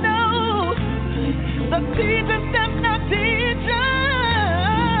 The teachers that's not teaching.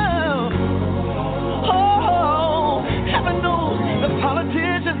 Oh.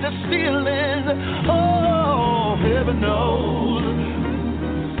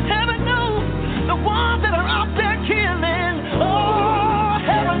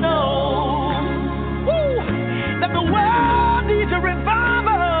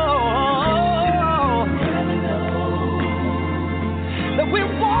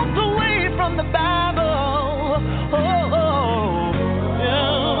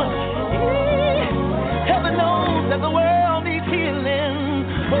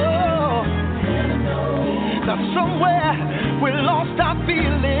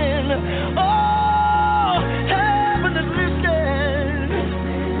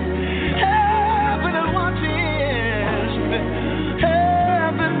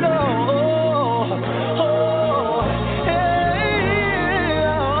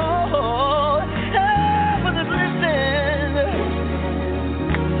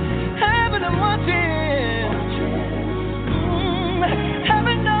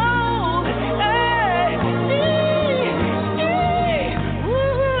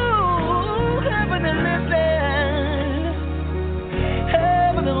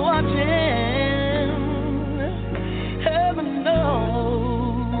 watching. Heaven knows.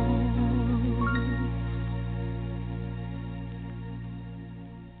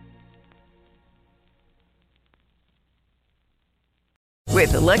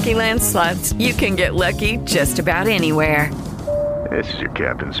 With the Lucky Land Slots, you can get lucky just about anywhere. This is your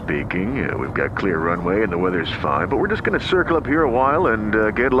captain speaking. We've got clear runway and the weather's fine, but we're just going to circle up here a while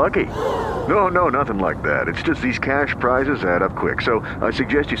and get lucky. No, nothing like that. It's just these cash prizes add up quick. So I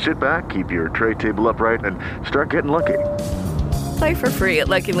suggest you sit back, keep your tray table upright, and start getting lucky. Play for free at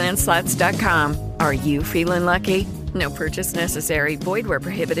LuckyLandSlots.com. Are you feeling lucky? No purchase necessary. Void where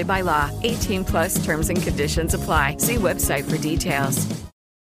prohibited by law. 18+ terms and conditions apply. See website for details.